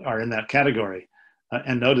are in that category.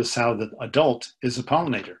 And notice how the adult is a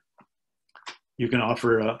pollinator. You can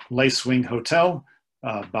offer a lacewing hotel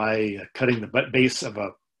by cutting the base of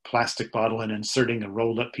a plastic bottle and inserting a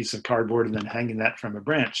rolled up piece of cardboard and then hanging that from a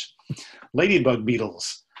branch. Ladybug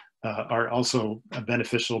beetles are also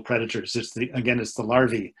beneficial predators. It's the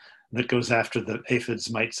larvae that goes after the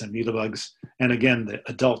aphids, mites, and mealybugs. And again, the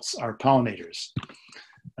adults are pollinators.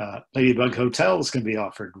 Ladybug hotels can be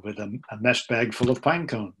offered with a mesh bag full of pine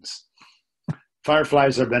cones.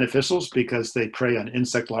 Fireflies are beneficials because they prey on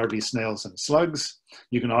insect larvae, snails, and slugs.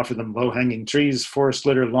 You can offer them low-hanging trees, forest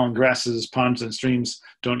litter, long grasses, ponds, and streams.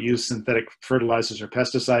 Don't use synthetic fertilizers or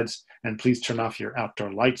pesticides. And please turn off your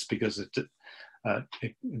outdoor lights because it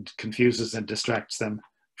confuses and distracts them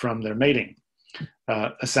from their mating.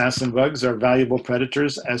 Assassin bugs are valuable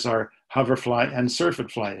predators, as are hoverfly and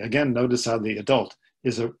syrphid fly. Again, notice how the adult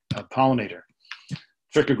is a pollinator.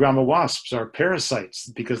 Trichogramma wasps are parasites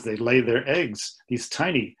because they lay their eggs. These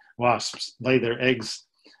tiny wasps lay their eggs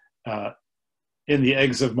in the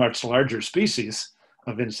eggs of much larger species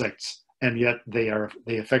of insects, and yet they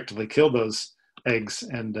effectively kill those eggs,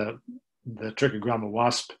 and the Trichogramma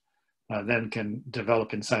wasp then can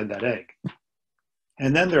develop inside that egg.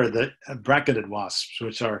 And then there are the bracketed wasps,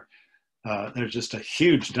 which are there's just a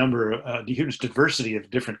huge number, a huge diversity of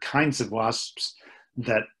different kinds of wasps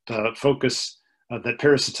that that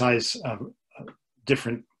parasitize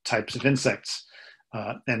different types of insects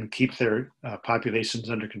and keep their populations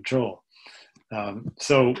under control.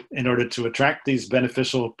 So in order to attract these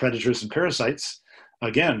beneficial predators and parasites,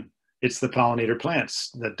 again, it's the pollinator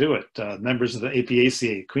plants that do it. Members of the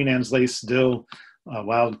Apiaceae, Queen Anne's lace, dill,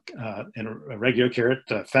 wild and regular carrot,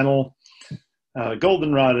 fennel,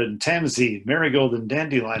 goldenrod and tansy, marigold and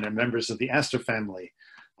dandelion are members of the aster family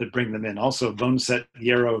that bring them in. Also boneset,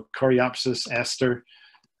 yarrow, coreopsis, aster.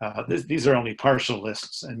 These are only partial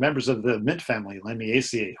lists. And members of the mint family,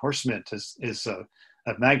 Lamiaceae, horse mint is a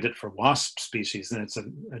magnet for wasp species, and it's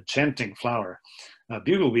an enchanting flower.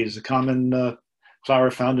 Bugleweed is a common flower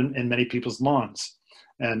found in many people's lawns.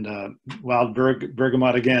 And wild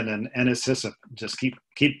bergamot again, and anise hyssop just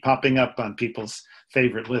keep popping up on people's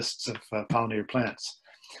favorite lists of pollinator plants.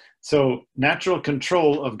 So natural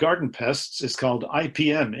control of garden pests is called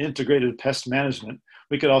IPM, Integrated Pest Management.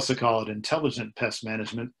 We could also call it intelligent pest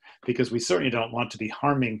management, because we certainly don't want to be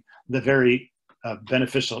harming the very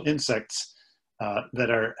beneficial insects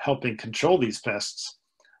that are helping control these pests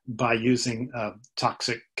by using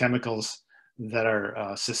toxic chemicals that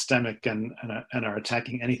are systemic and are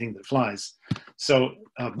attacking anything that flies. So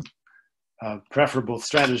preferable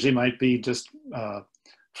strategy might be just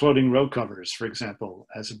floating row covers, for example,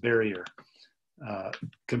 as a barrier.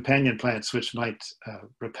 Companion plants which might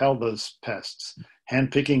repel those pests.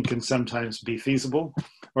 Hand picking can sometimes be feasible.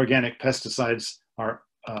 Organic pesticides are,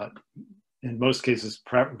 in most cases,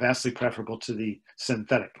 vastly preferable to the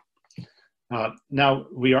synthetic. Now,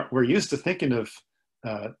 we're used to thinking of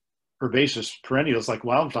herbaceous perennials like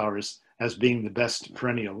wildflowers as being the best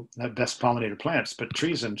pollinator plants, but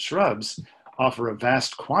trees and shrubs offer a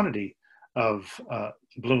vast quantity of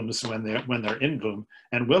blooms when they're in bloom.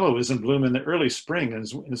 And willow is in bloom in the early spring and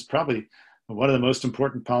is probably one of the most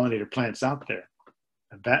important pollinator plants out there.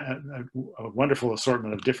 A wonderful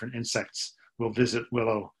assortment of different insects will visit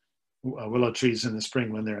willow trees in the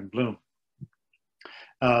spring when they're in bloom.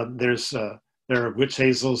 There's There are witch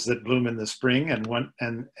hazels that bloom in the spring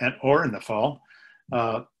or in the fall.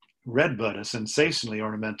 Redbud, a sensationally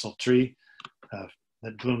ornamental tree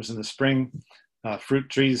that blooms in the spring. Fruit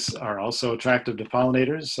trees are also attractive to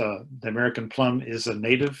pollinators. The American plum is a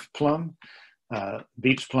native plum.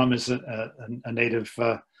 Beach plum is a native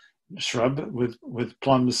shrub with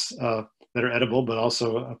plums that are edible, but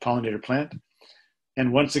also a pollinator plant.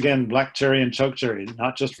 And once again, black cherry and chokecherry,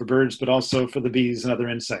 not just for birds, but also for the bees and other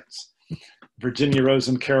insects. Virginia rose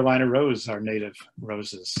and Carolina rose are native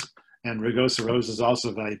roses, and rugosa rose is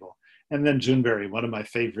also valuable. And then Juneberry, one of my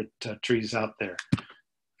favorite trees out there.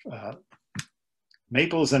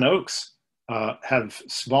 Maples and oaks have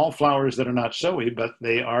small flowers that are not showy, but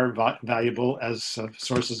they are valuable as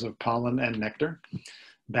sources of pollen and nectar.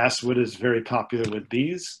 Basswood is very popular with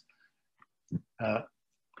bees. The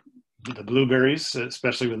blueberries,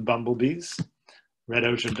 especially with bumblebees. Red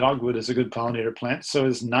osier dogwood is a good pollinator plant, so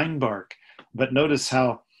is ninebark. But notice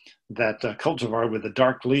how that cultivar with the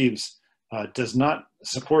dark leaves does not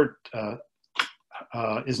support,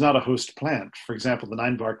 is not a host plant. For example, the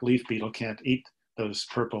ninebark leaf beetle can't eat those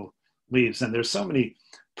purple leaves. And there's so many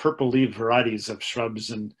purple leaf varieties of shrubs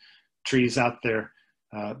and trees out there,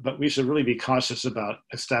 but we should really be cautious about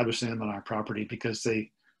establishing them on our property because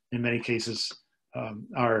they, in many cases,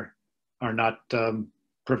 are not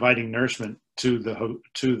providing nourishment to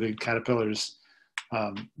the caterpillars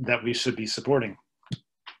that we should be supporting.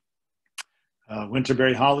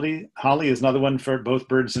 Winterberry holly is another one for both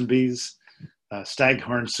birds and bees.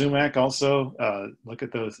 Staghorn sumac also, look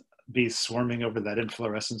at those bees swarming over that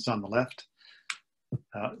inflorescence on the left.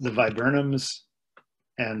 The viburnums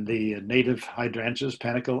and the native hydrangeas,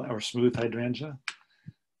 panicle or smooth hydrangea,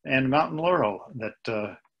 and mountain laurel that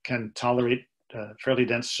can tolerate fairly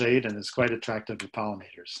dense shade and is quite attractive to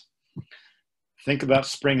pollinators. Think about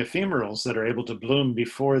spring ephemerals that are able to bloom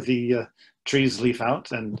before the trees leaf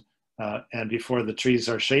out and before the trees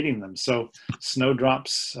are shading them. So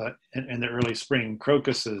snowdrops in the early spring,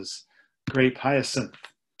 crocuses, grape hyacinth,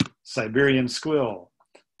 Siberian squill,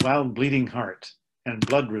 wild bleeding heart, and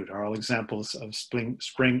bloodroot are all examples of spring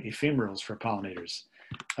ephemerals for pollinators.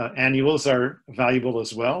 Annuals are valuable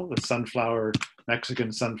as well. The sunflower,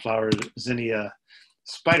 Mexican sunflower, zinnia,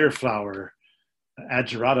 spiderflower,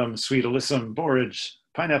 ageratum, sweet alyssum, borage,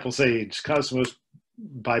 pineapple sage, cosmos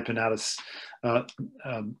bipinnatus.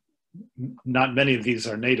 Not many of these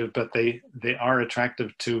are native, but they are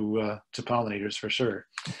attractive to pollinators for sure.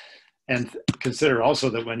 And consider also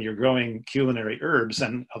that when you're growing culinary herbs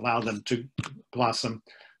and allow them to blossom,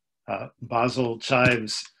 basil,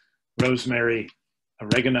 chives, rosemary,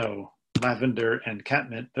 oregano, lavender, and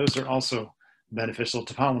catmint, those are also beneficial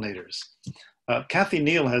to pollinators. Kathy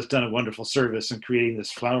Neal has done a wonderful service in creating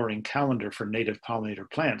this flowering calendar for native pollinator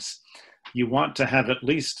plants. You want to have at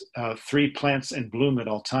least 3 plants in bloom at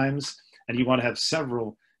all times, and you want to have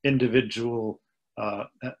several individuals of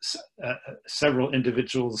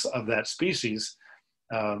that species,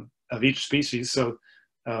 of each species. So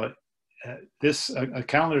a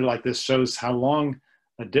calendar like this shows how long,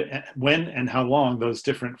 when and how long those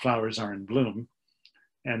different flowers are in bloom.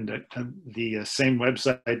 And the same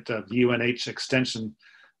website, UNH Extension,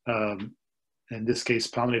 in this case,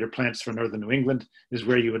 Pollinator Plants for Northern New England, is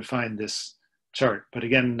where you would find this chart. But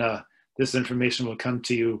again, this information will come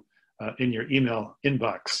to you in your email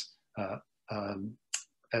inbox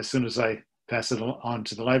as soon as I pass it on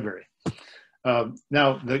to the library.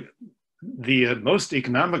 Now, the most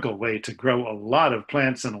economical way to grow a lot of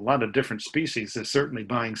plants and a lot of different species is certainly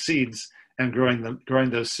buying seeds and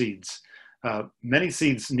growing those seeds. Many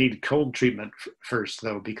seeds need cold treatment first,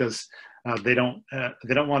 though, because they don't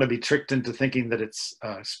want to be tricked into thinking that it's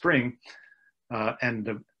spring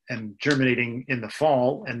and germinating in the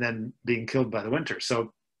fall and then being killed by the winter.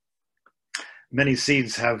 So many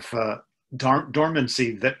seeds have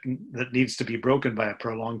dormancy that needs to be broken by a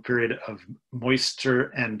prolonged period of moisture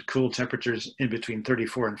and cool temperatures in between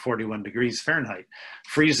 34 and 41 degrees Fahrenheit.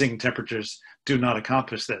 Freezing temperatures do not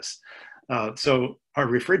accomplish this. So our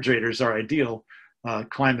refrigerators are ideal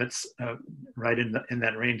climates right in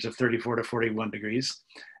that range of 34 to 41 degrees.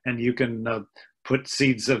 And you can put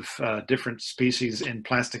seeds of different species in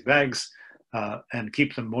plastic bags and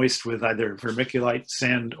keep them moist with either vermiculite,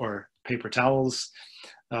 sand, or paper towels.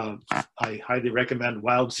 I highly recommend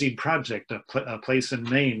Wild Seed Project, a place in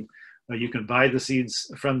Maine. You can buy the seeds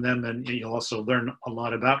from them, and you'll also learn a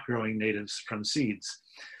lot about growing natives from seeds.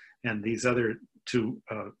 And these other 2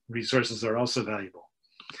 resources are also valuable.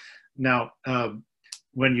 Now,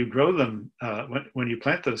 when you grow them, when you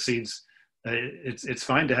plant those seeds, it's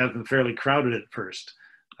fine to have them fairly crowded at first.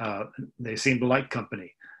 They seem to like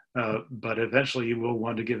company, but eventually you will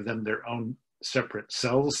want to give them their own separate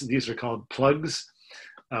cells. These are called plugs.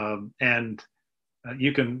 And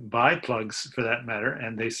you can buy plugs for that matter,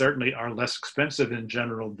 and they certainly are less expensive in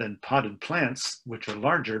general than potted plants, which are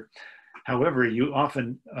larger. However, you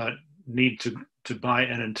often need to buy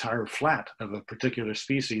an entire flat of a particular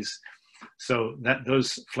species, so that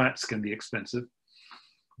those flats can be expensive.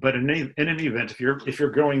 But in any event, if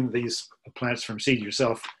you're growing these plants from seed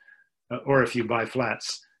yourself, or if you buy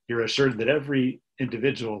flats, you're assured that every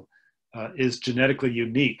individual is genetically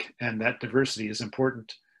unique, and that diversity is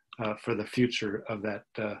important for the future of that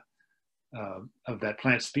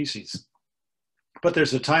plant species. But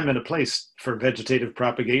there's a time and a place for vegetative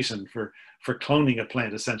propagation, for cloning a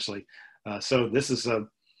plant, essentially. So this is a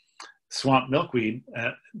swamp milkweed.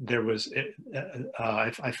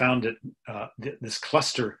 I found this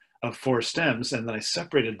cluster of 4 stems, and then I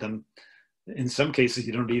separated them. In some cases,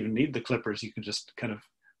 you don't even need the clippers. You can just kind of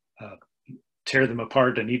tear them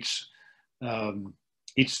apart, and each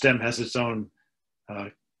stem has its own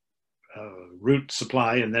root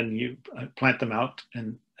supply, and then you plant them out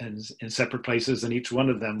in separate places, and each one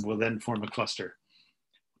of them will then form a cluster.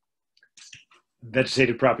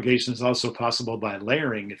 Vegetative propagation is also possible by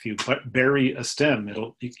layering. If you bury a stem,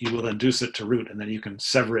 you will induce it to root, and then you can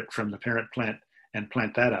sever it from the parent plant and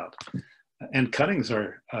plant that out. And cuttings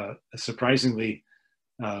are surprisingly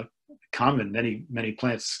common. Many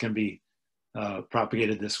plants can be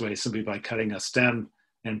propagated this way, simply by cutting a stem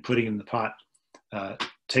and putting it in the pot,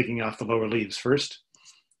 taking off the lower leaves first.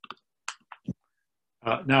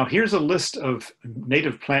 Now here's a list of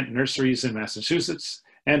native plant nurseries in Massachusetts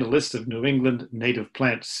and a list of New England native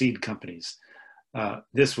plant seed companies.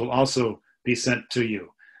 This will also be sent to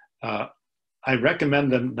you. I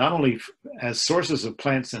recommend them not only as sources of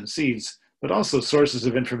plants and seeds, but also sources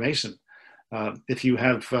of information. If you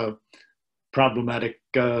have problematic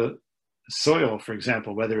soil, for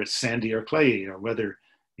example, whether it's sandy or clayey, or whether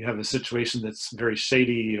you have a situation that's very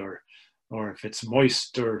shady, or if it's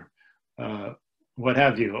moist, or what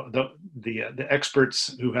have you, the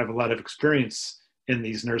experts who have a lot of experience in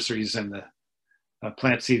these nurseries and the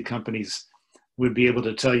plant seed companies would be able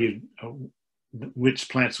to tell you which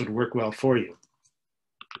plants would work well for you.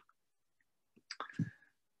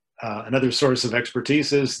 Another source of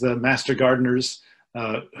expertise is the master gardeners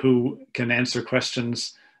who can answer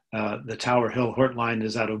questions. The Tower Hill Hortline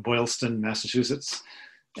is out of Boylston, Massachusetts.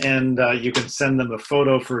 And you can send them a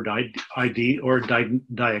photo for ID or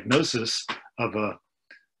diagnosis of a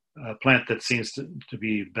plant that seems to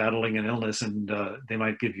be battling an illness, and they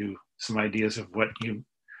might give you some ideas of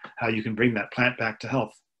how you can bring that plant back to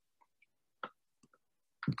health.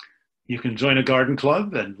 You can join a garden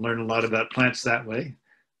club and learn a lot about plants that way,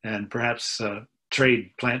 and perhaps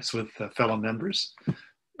trade plants with fellow members.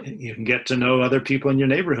 You can get to know other people in your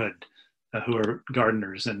neighborhood who are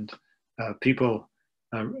gardeners, and people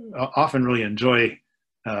often really enjoy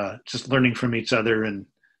just learning from each other and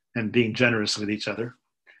being generous with each other,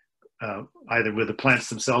 either with the plants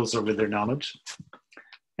themselves or with their knowledge.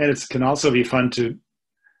 And it can also be fun to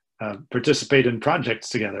participate in projects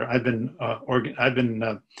together. I've been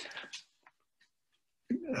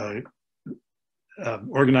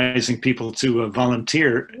organizing people to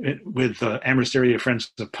volunteer with Amherst Area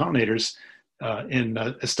Friends of Pollinators in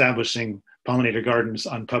establishing pollinator gardens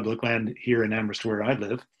on public land here in Amherst, where I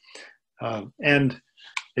live. And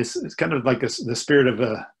it's kind of like the spirit of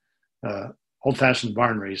old-fashioned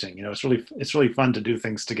barn raising. You know, it's really fun to do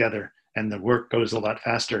things together, and the work goes a lot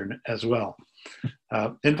faster as well.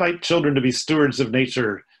 Invite children to be stewards of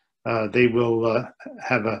nature. They will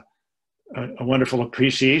have a wonderful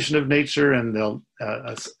appreciation of nature, and they'll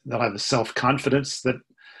have a self-confidence that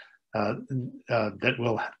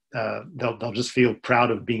they'll just feel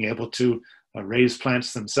proud of being able to raise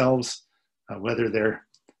plants themselves, whether they're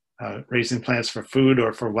raising plants for food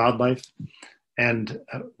or for wildlife. And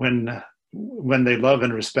when they love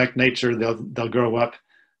and respect nature, they'll grow up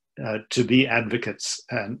to be advocates.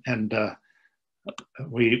 And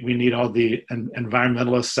we need all the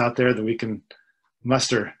environmentalists out there that we can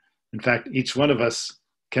muster. In fact, each one of us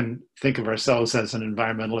can think of ourselves as an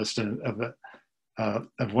environmentalist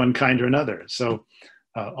of one kind or another. So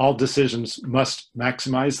all decisions must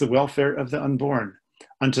maximize the welfare of the unborn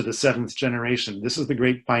unto the 7th generation. This is the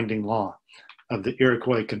great binding law of the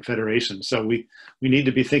Iroquois Confederation. So we need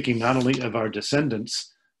to be thinking not only of our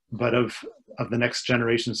descendants, but of the next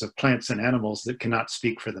generations of plants and animals that cannot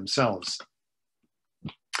speak for themselves.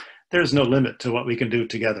 There's no limit to what we can do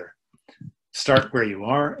together. Start where you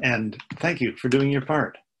are, and thank you for doing your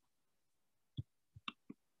part.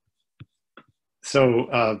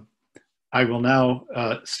 So I will now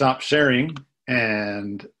stop sharing,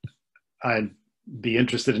 and I'd be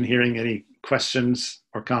interested in hearing any questions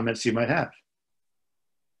or comments you might have.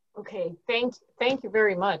 Okay, thank you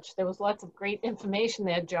very much. There was lots of great information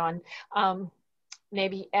there, John.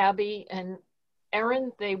 Maybe Abby and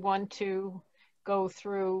Erin, they want to go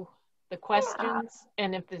through the questions.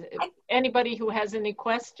 And if anybody who has any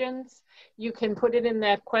questions, you can put it in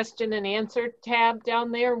that question and answer tab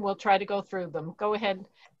down there, and we'll try to go through them. Go ahead,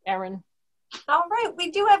 Erin. All right,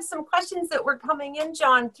 we do have some questions that were coming in,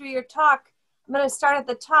 John, through your talk. I'm going to start at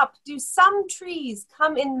the top. Do some trees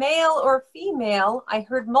come in male or female? I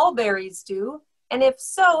heard mulberries do. And if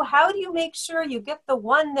so, how do you make sure you get the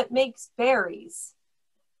one that makes berries?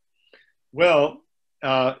 Well,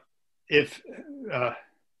 if,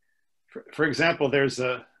 for example, there's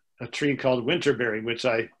a tree called winterberry, which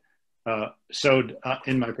I showed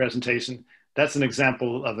in my presentation. That's an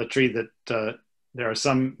example of a tree that there are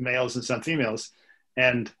some males and some females.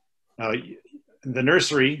 And the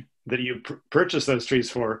nursery that you purchase those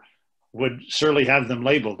trees for would surely have them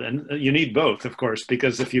labeled. And you need both, of course,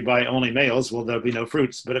 because if you buy only males, well, there'll be no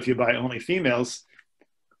fruits. But if you buy only females,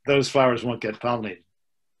 those flowers won't get pollinated.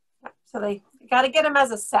 So they got to get them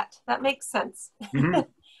as a set. That makes sense. Mm-hmm.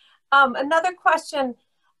 Another question,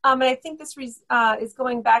 and I think this is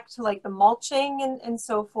going back to like the mulching and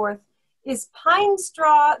so forth, is pine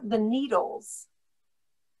straw the needles?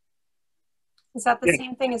 Is that the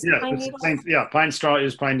same thing as pine needles? Yeah, pine straw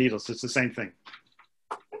is pine needles. It's the same thing.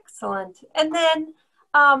 Excellent. And then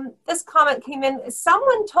this comment came in.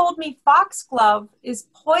 Someone told me foxglove is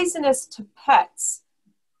poisonous to pets.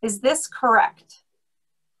 Is this correct?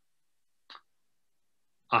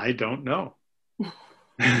 I don't know.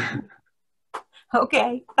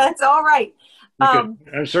 Okay, that's all right. I'm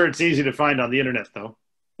sure it's easy to find on the internet, though.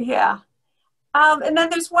 Yeah. And then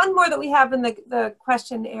there's one more that we have in the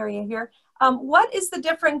question area here. What is the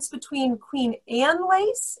difference between Queen Anne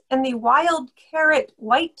lace and the wild carrot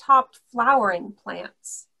white-topped flowering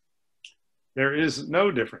plants? There is no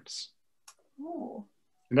difference. Oh.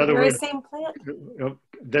 In other words, same plant?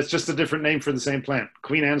 That's just a different name for the same plant.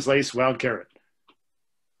 Queen Anne's lace, wild carrot.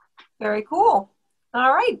 Very cool.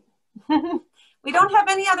 All right. We don't have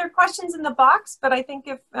any other questions in the box, but I think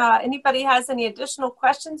if anybody has any additional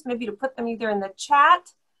questions, maybe to put them either in the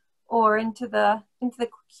chat or into the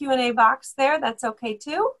Q&A box there, that's okay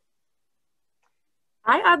too.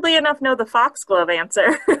 I oddly enough know the foxglove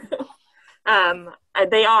answer.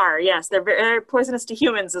 They are, yes, they're very poisonous to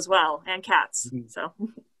humans as well, and cats. Mm-hmm. So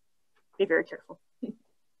be very careful.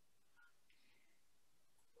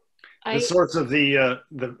 The source of the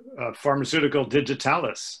pharmaceutical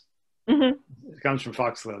digitalis. Mm-hmm. It comes from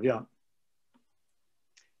foxglove, yeah.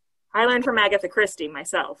 I learned from Agatha Christie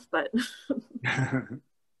myself, but.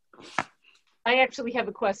 I actually have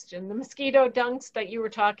a question. The mosquito dunks that you were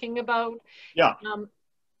talking about. Yeah.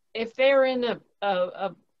 If they're in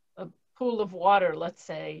a pool of water, let's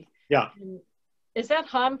say. Yeah. Is that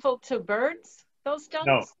harmful to birds, those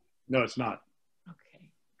dunks? No, it's not. Okay,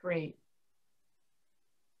 great.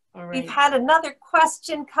 All right. We've had another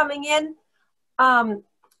question coming in. And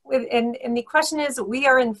the question is, we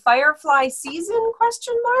are in firefly season,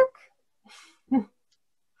 question mark?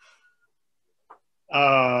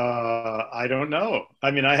 I don't know.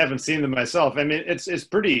 I mean, I haven't seen them myself. I mean, it's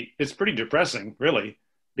pretty depressing, really,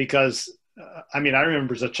 because I mean, I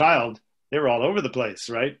remember as a child, they were all over the place,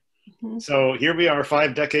 right? Mm-hmm. So here we are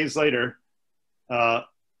 5 decades later, our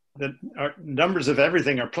numbers of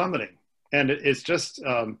everything are plummeting. And it's just,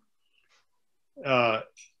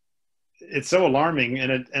 it's so alarming,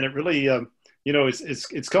 and it really, you know,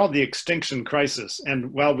 it's called the extinction crisis.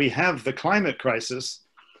 And while we have the climate crisis,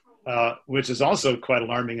 which is also quite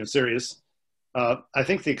alarming and serious, I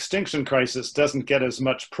think the extinction crisis doesn't get as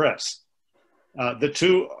much press. The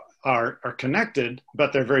two are connected,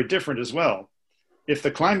 but they're very different as well. If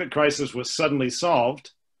the climate crisis was suddenly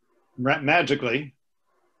solved magically,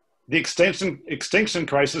 the extinction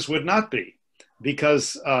crisis would not be,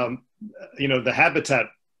 because you know, the habitat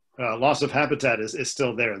loss of habitat is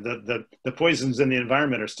still there. The poisons in the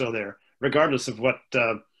environment are still there, regardless of what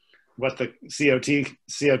the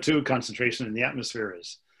CO2 concentration in the atmosphere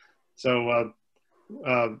is. So,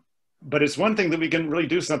 but it's one thing that we can really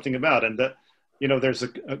do something about, and that, you know, there's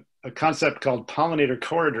a concept called pollinator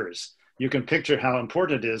corridors. You can picture how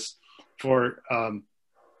important it is for,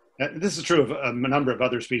 this is true of a number of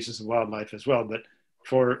other species of wildlife as well, but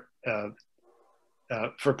for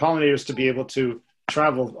pollinators to be able to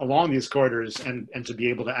travel along these corridors and to be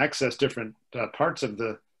able to access different parts of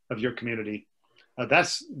your community,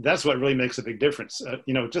 that's what really makes a big difference.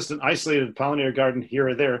 You know, just an isolated pollinator garden here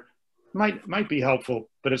or there might be helpful,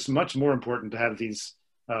 but it's much more important to have these,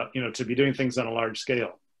 you know, to be doing things on a large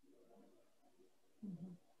scale.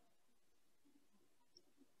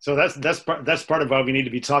 So that's part of why we need to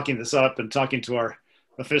be talking this up and talking to our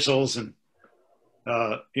officials and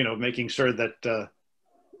you know, making sure that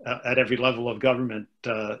at every level of government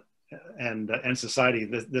and society,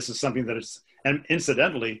 this is something that is. And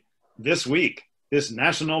incidentally, this week is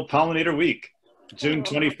National Pollinator Week, June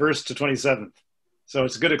 21st to 27th. So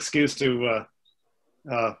it's a good excuse to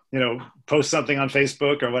you know, post something on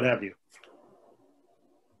Facebook or what have you.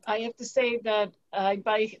 I have to say that I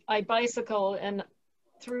bicycle, and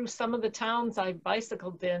through some of the towns I've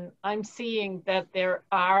bicycled in, I'm seeing that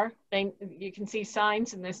you can see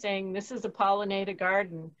signs and they're saying this is a pollinator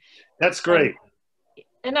garden. That's great.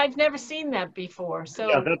 And I've never seen that before. So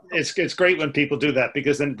yeah, it's great when people do that,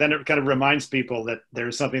 because then it kind of reminds people that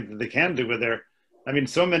there's something that they can do with their. I mean,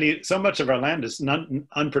 so much of our land is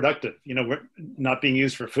unproductive. You know, we're not being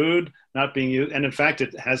used for food, not being used, and in fact,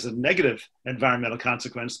 it has a negative environmental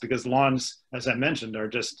consequence because lawns, as I mentioned, are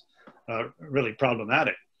just really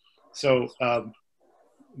problematic. So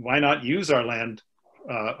why not use our land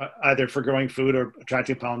either for growing food or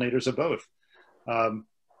attracting pollinators or both?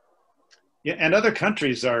 Yeah, and other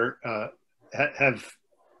countries have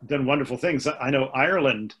done wonderful things. I know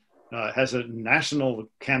Ireland has a national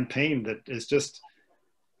campaign that is just,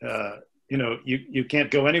 you know, you can't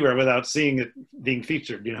go anywhere without seeing it being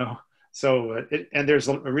featured, you know. So and there's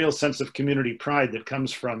a real sense of community pride that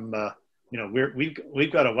comes from, you know,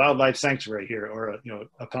 we've got a wildlife sanctuary here, or you know,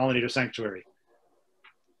 a pollinator sanctuary.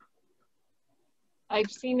 I've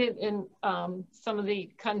seen it in some of the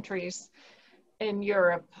countries in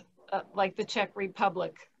Europe, like the Czech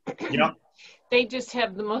Republic. Yeah. They just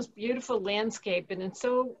have the most beautiful landscape, and it's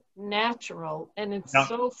so natural and it's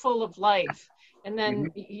so full of life. And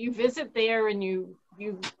then you visit there and you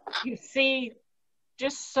see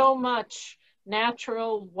just so much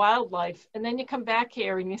natural wildlife, and then you come back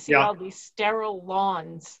here and you see all these sterile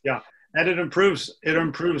lawns. Yeah, and it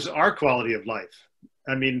improves our quality of life.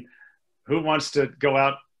 I mean, who wants to go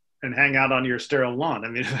out and hang out on your sterile lawn? I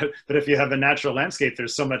mean, but if you have a natural landscape,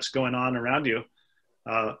 there's so much going on around you.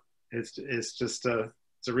 It's just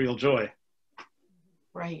it's a real joy.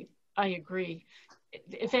 Right, I agree.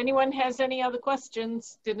 If anyone has any other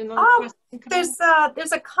questions, did another question come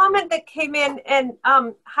there's a comment that came in, and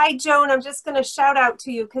hi Joan, I'm just going to shout out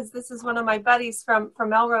to you because this is one of my buddies from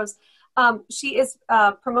Melrose. She is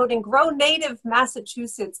promoting Grow Native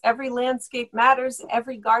Massachusetts. Every landscape matters,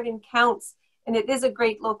 every garden counts, and it is a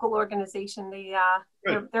great local organization.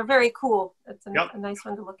 They're very cool. It's a nice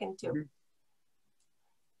one to look into.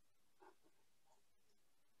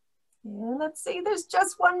 And let's see, there's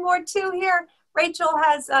just one more too here. Rachel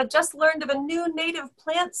has just learned of a new native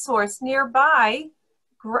plant source nearby,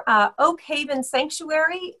 Oak Haven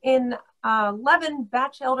Sanctuary in 11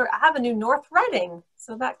 Batchelder Avenue, North Reading.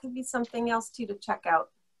 So that could be something else too to check out.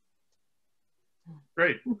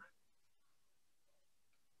 Great.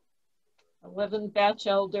 11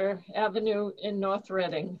 Batchelder Avenue in North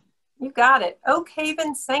Reading. You got it. Oak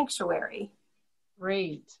Haven Sanctuary.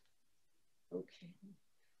 Great. Okay.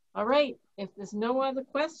 All right. If there's no other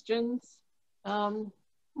questions,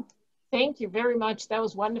 thank you very much. That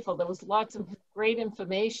was wonderful. There was lots of great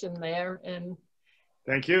information there, and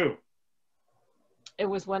thank you. It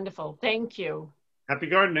was wonderful. Thank you. Happy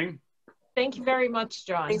gardening. Thank you very much,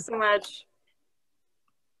 John. Thanks so much.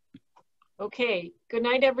 Okay. Good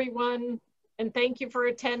night, everyone, and thank you for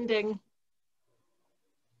attending.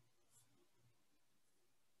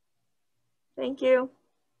 Thank you.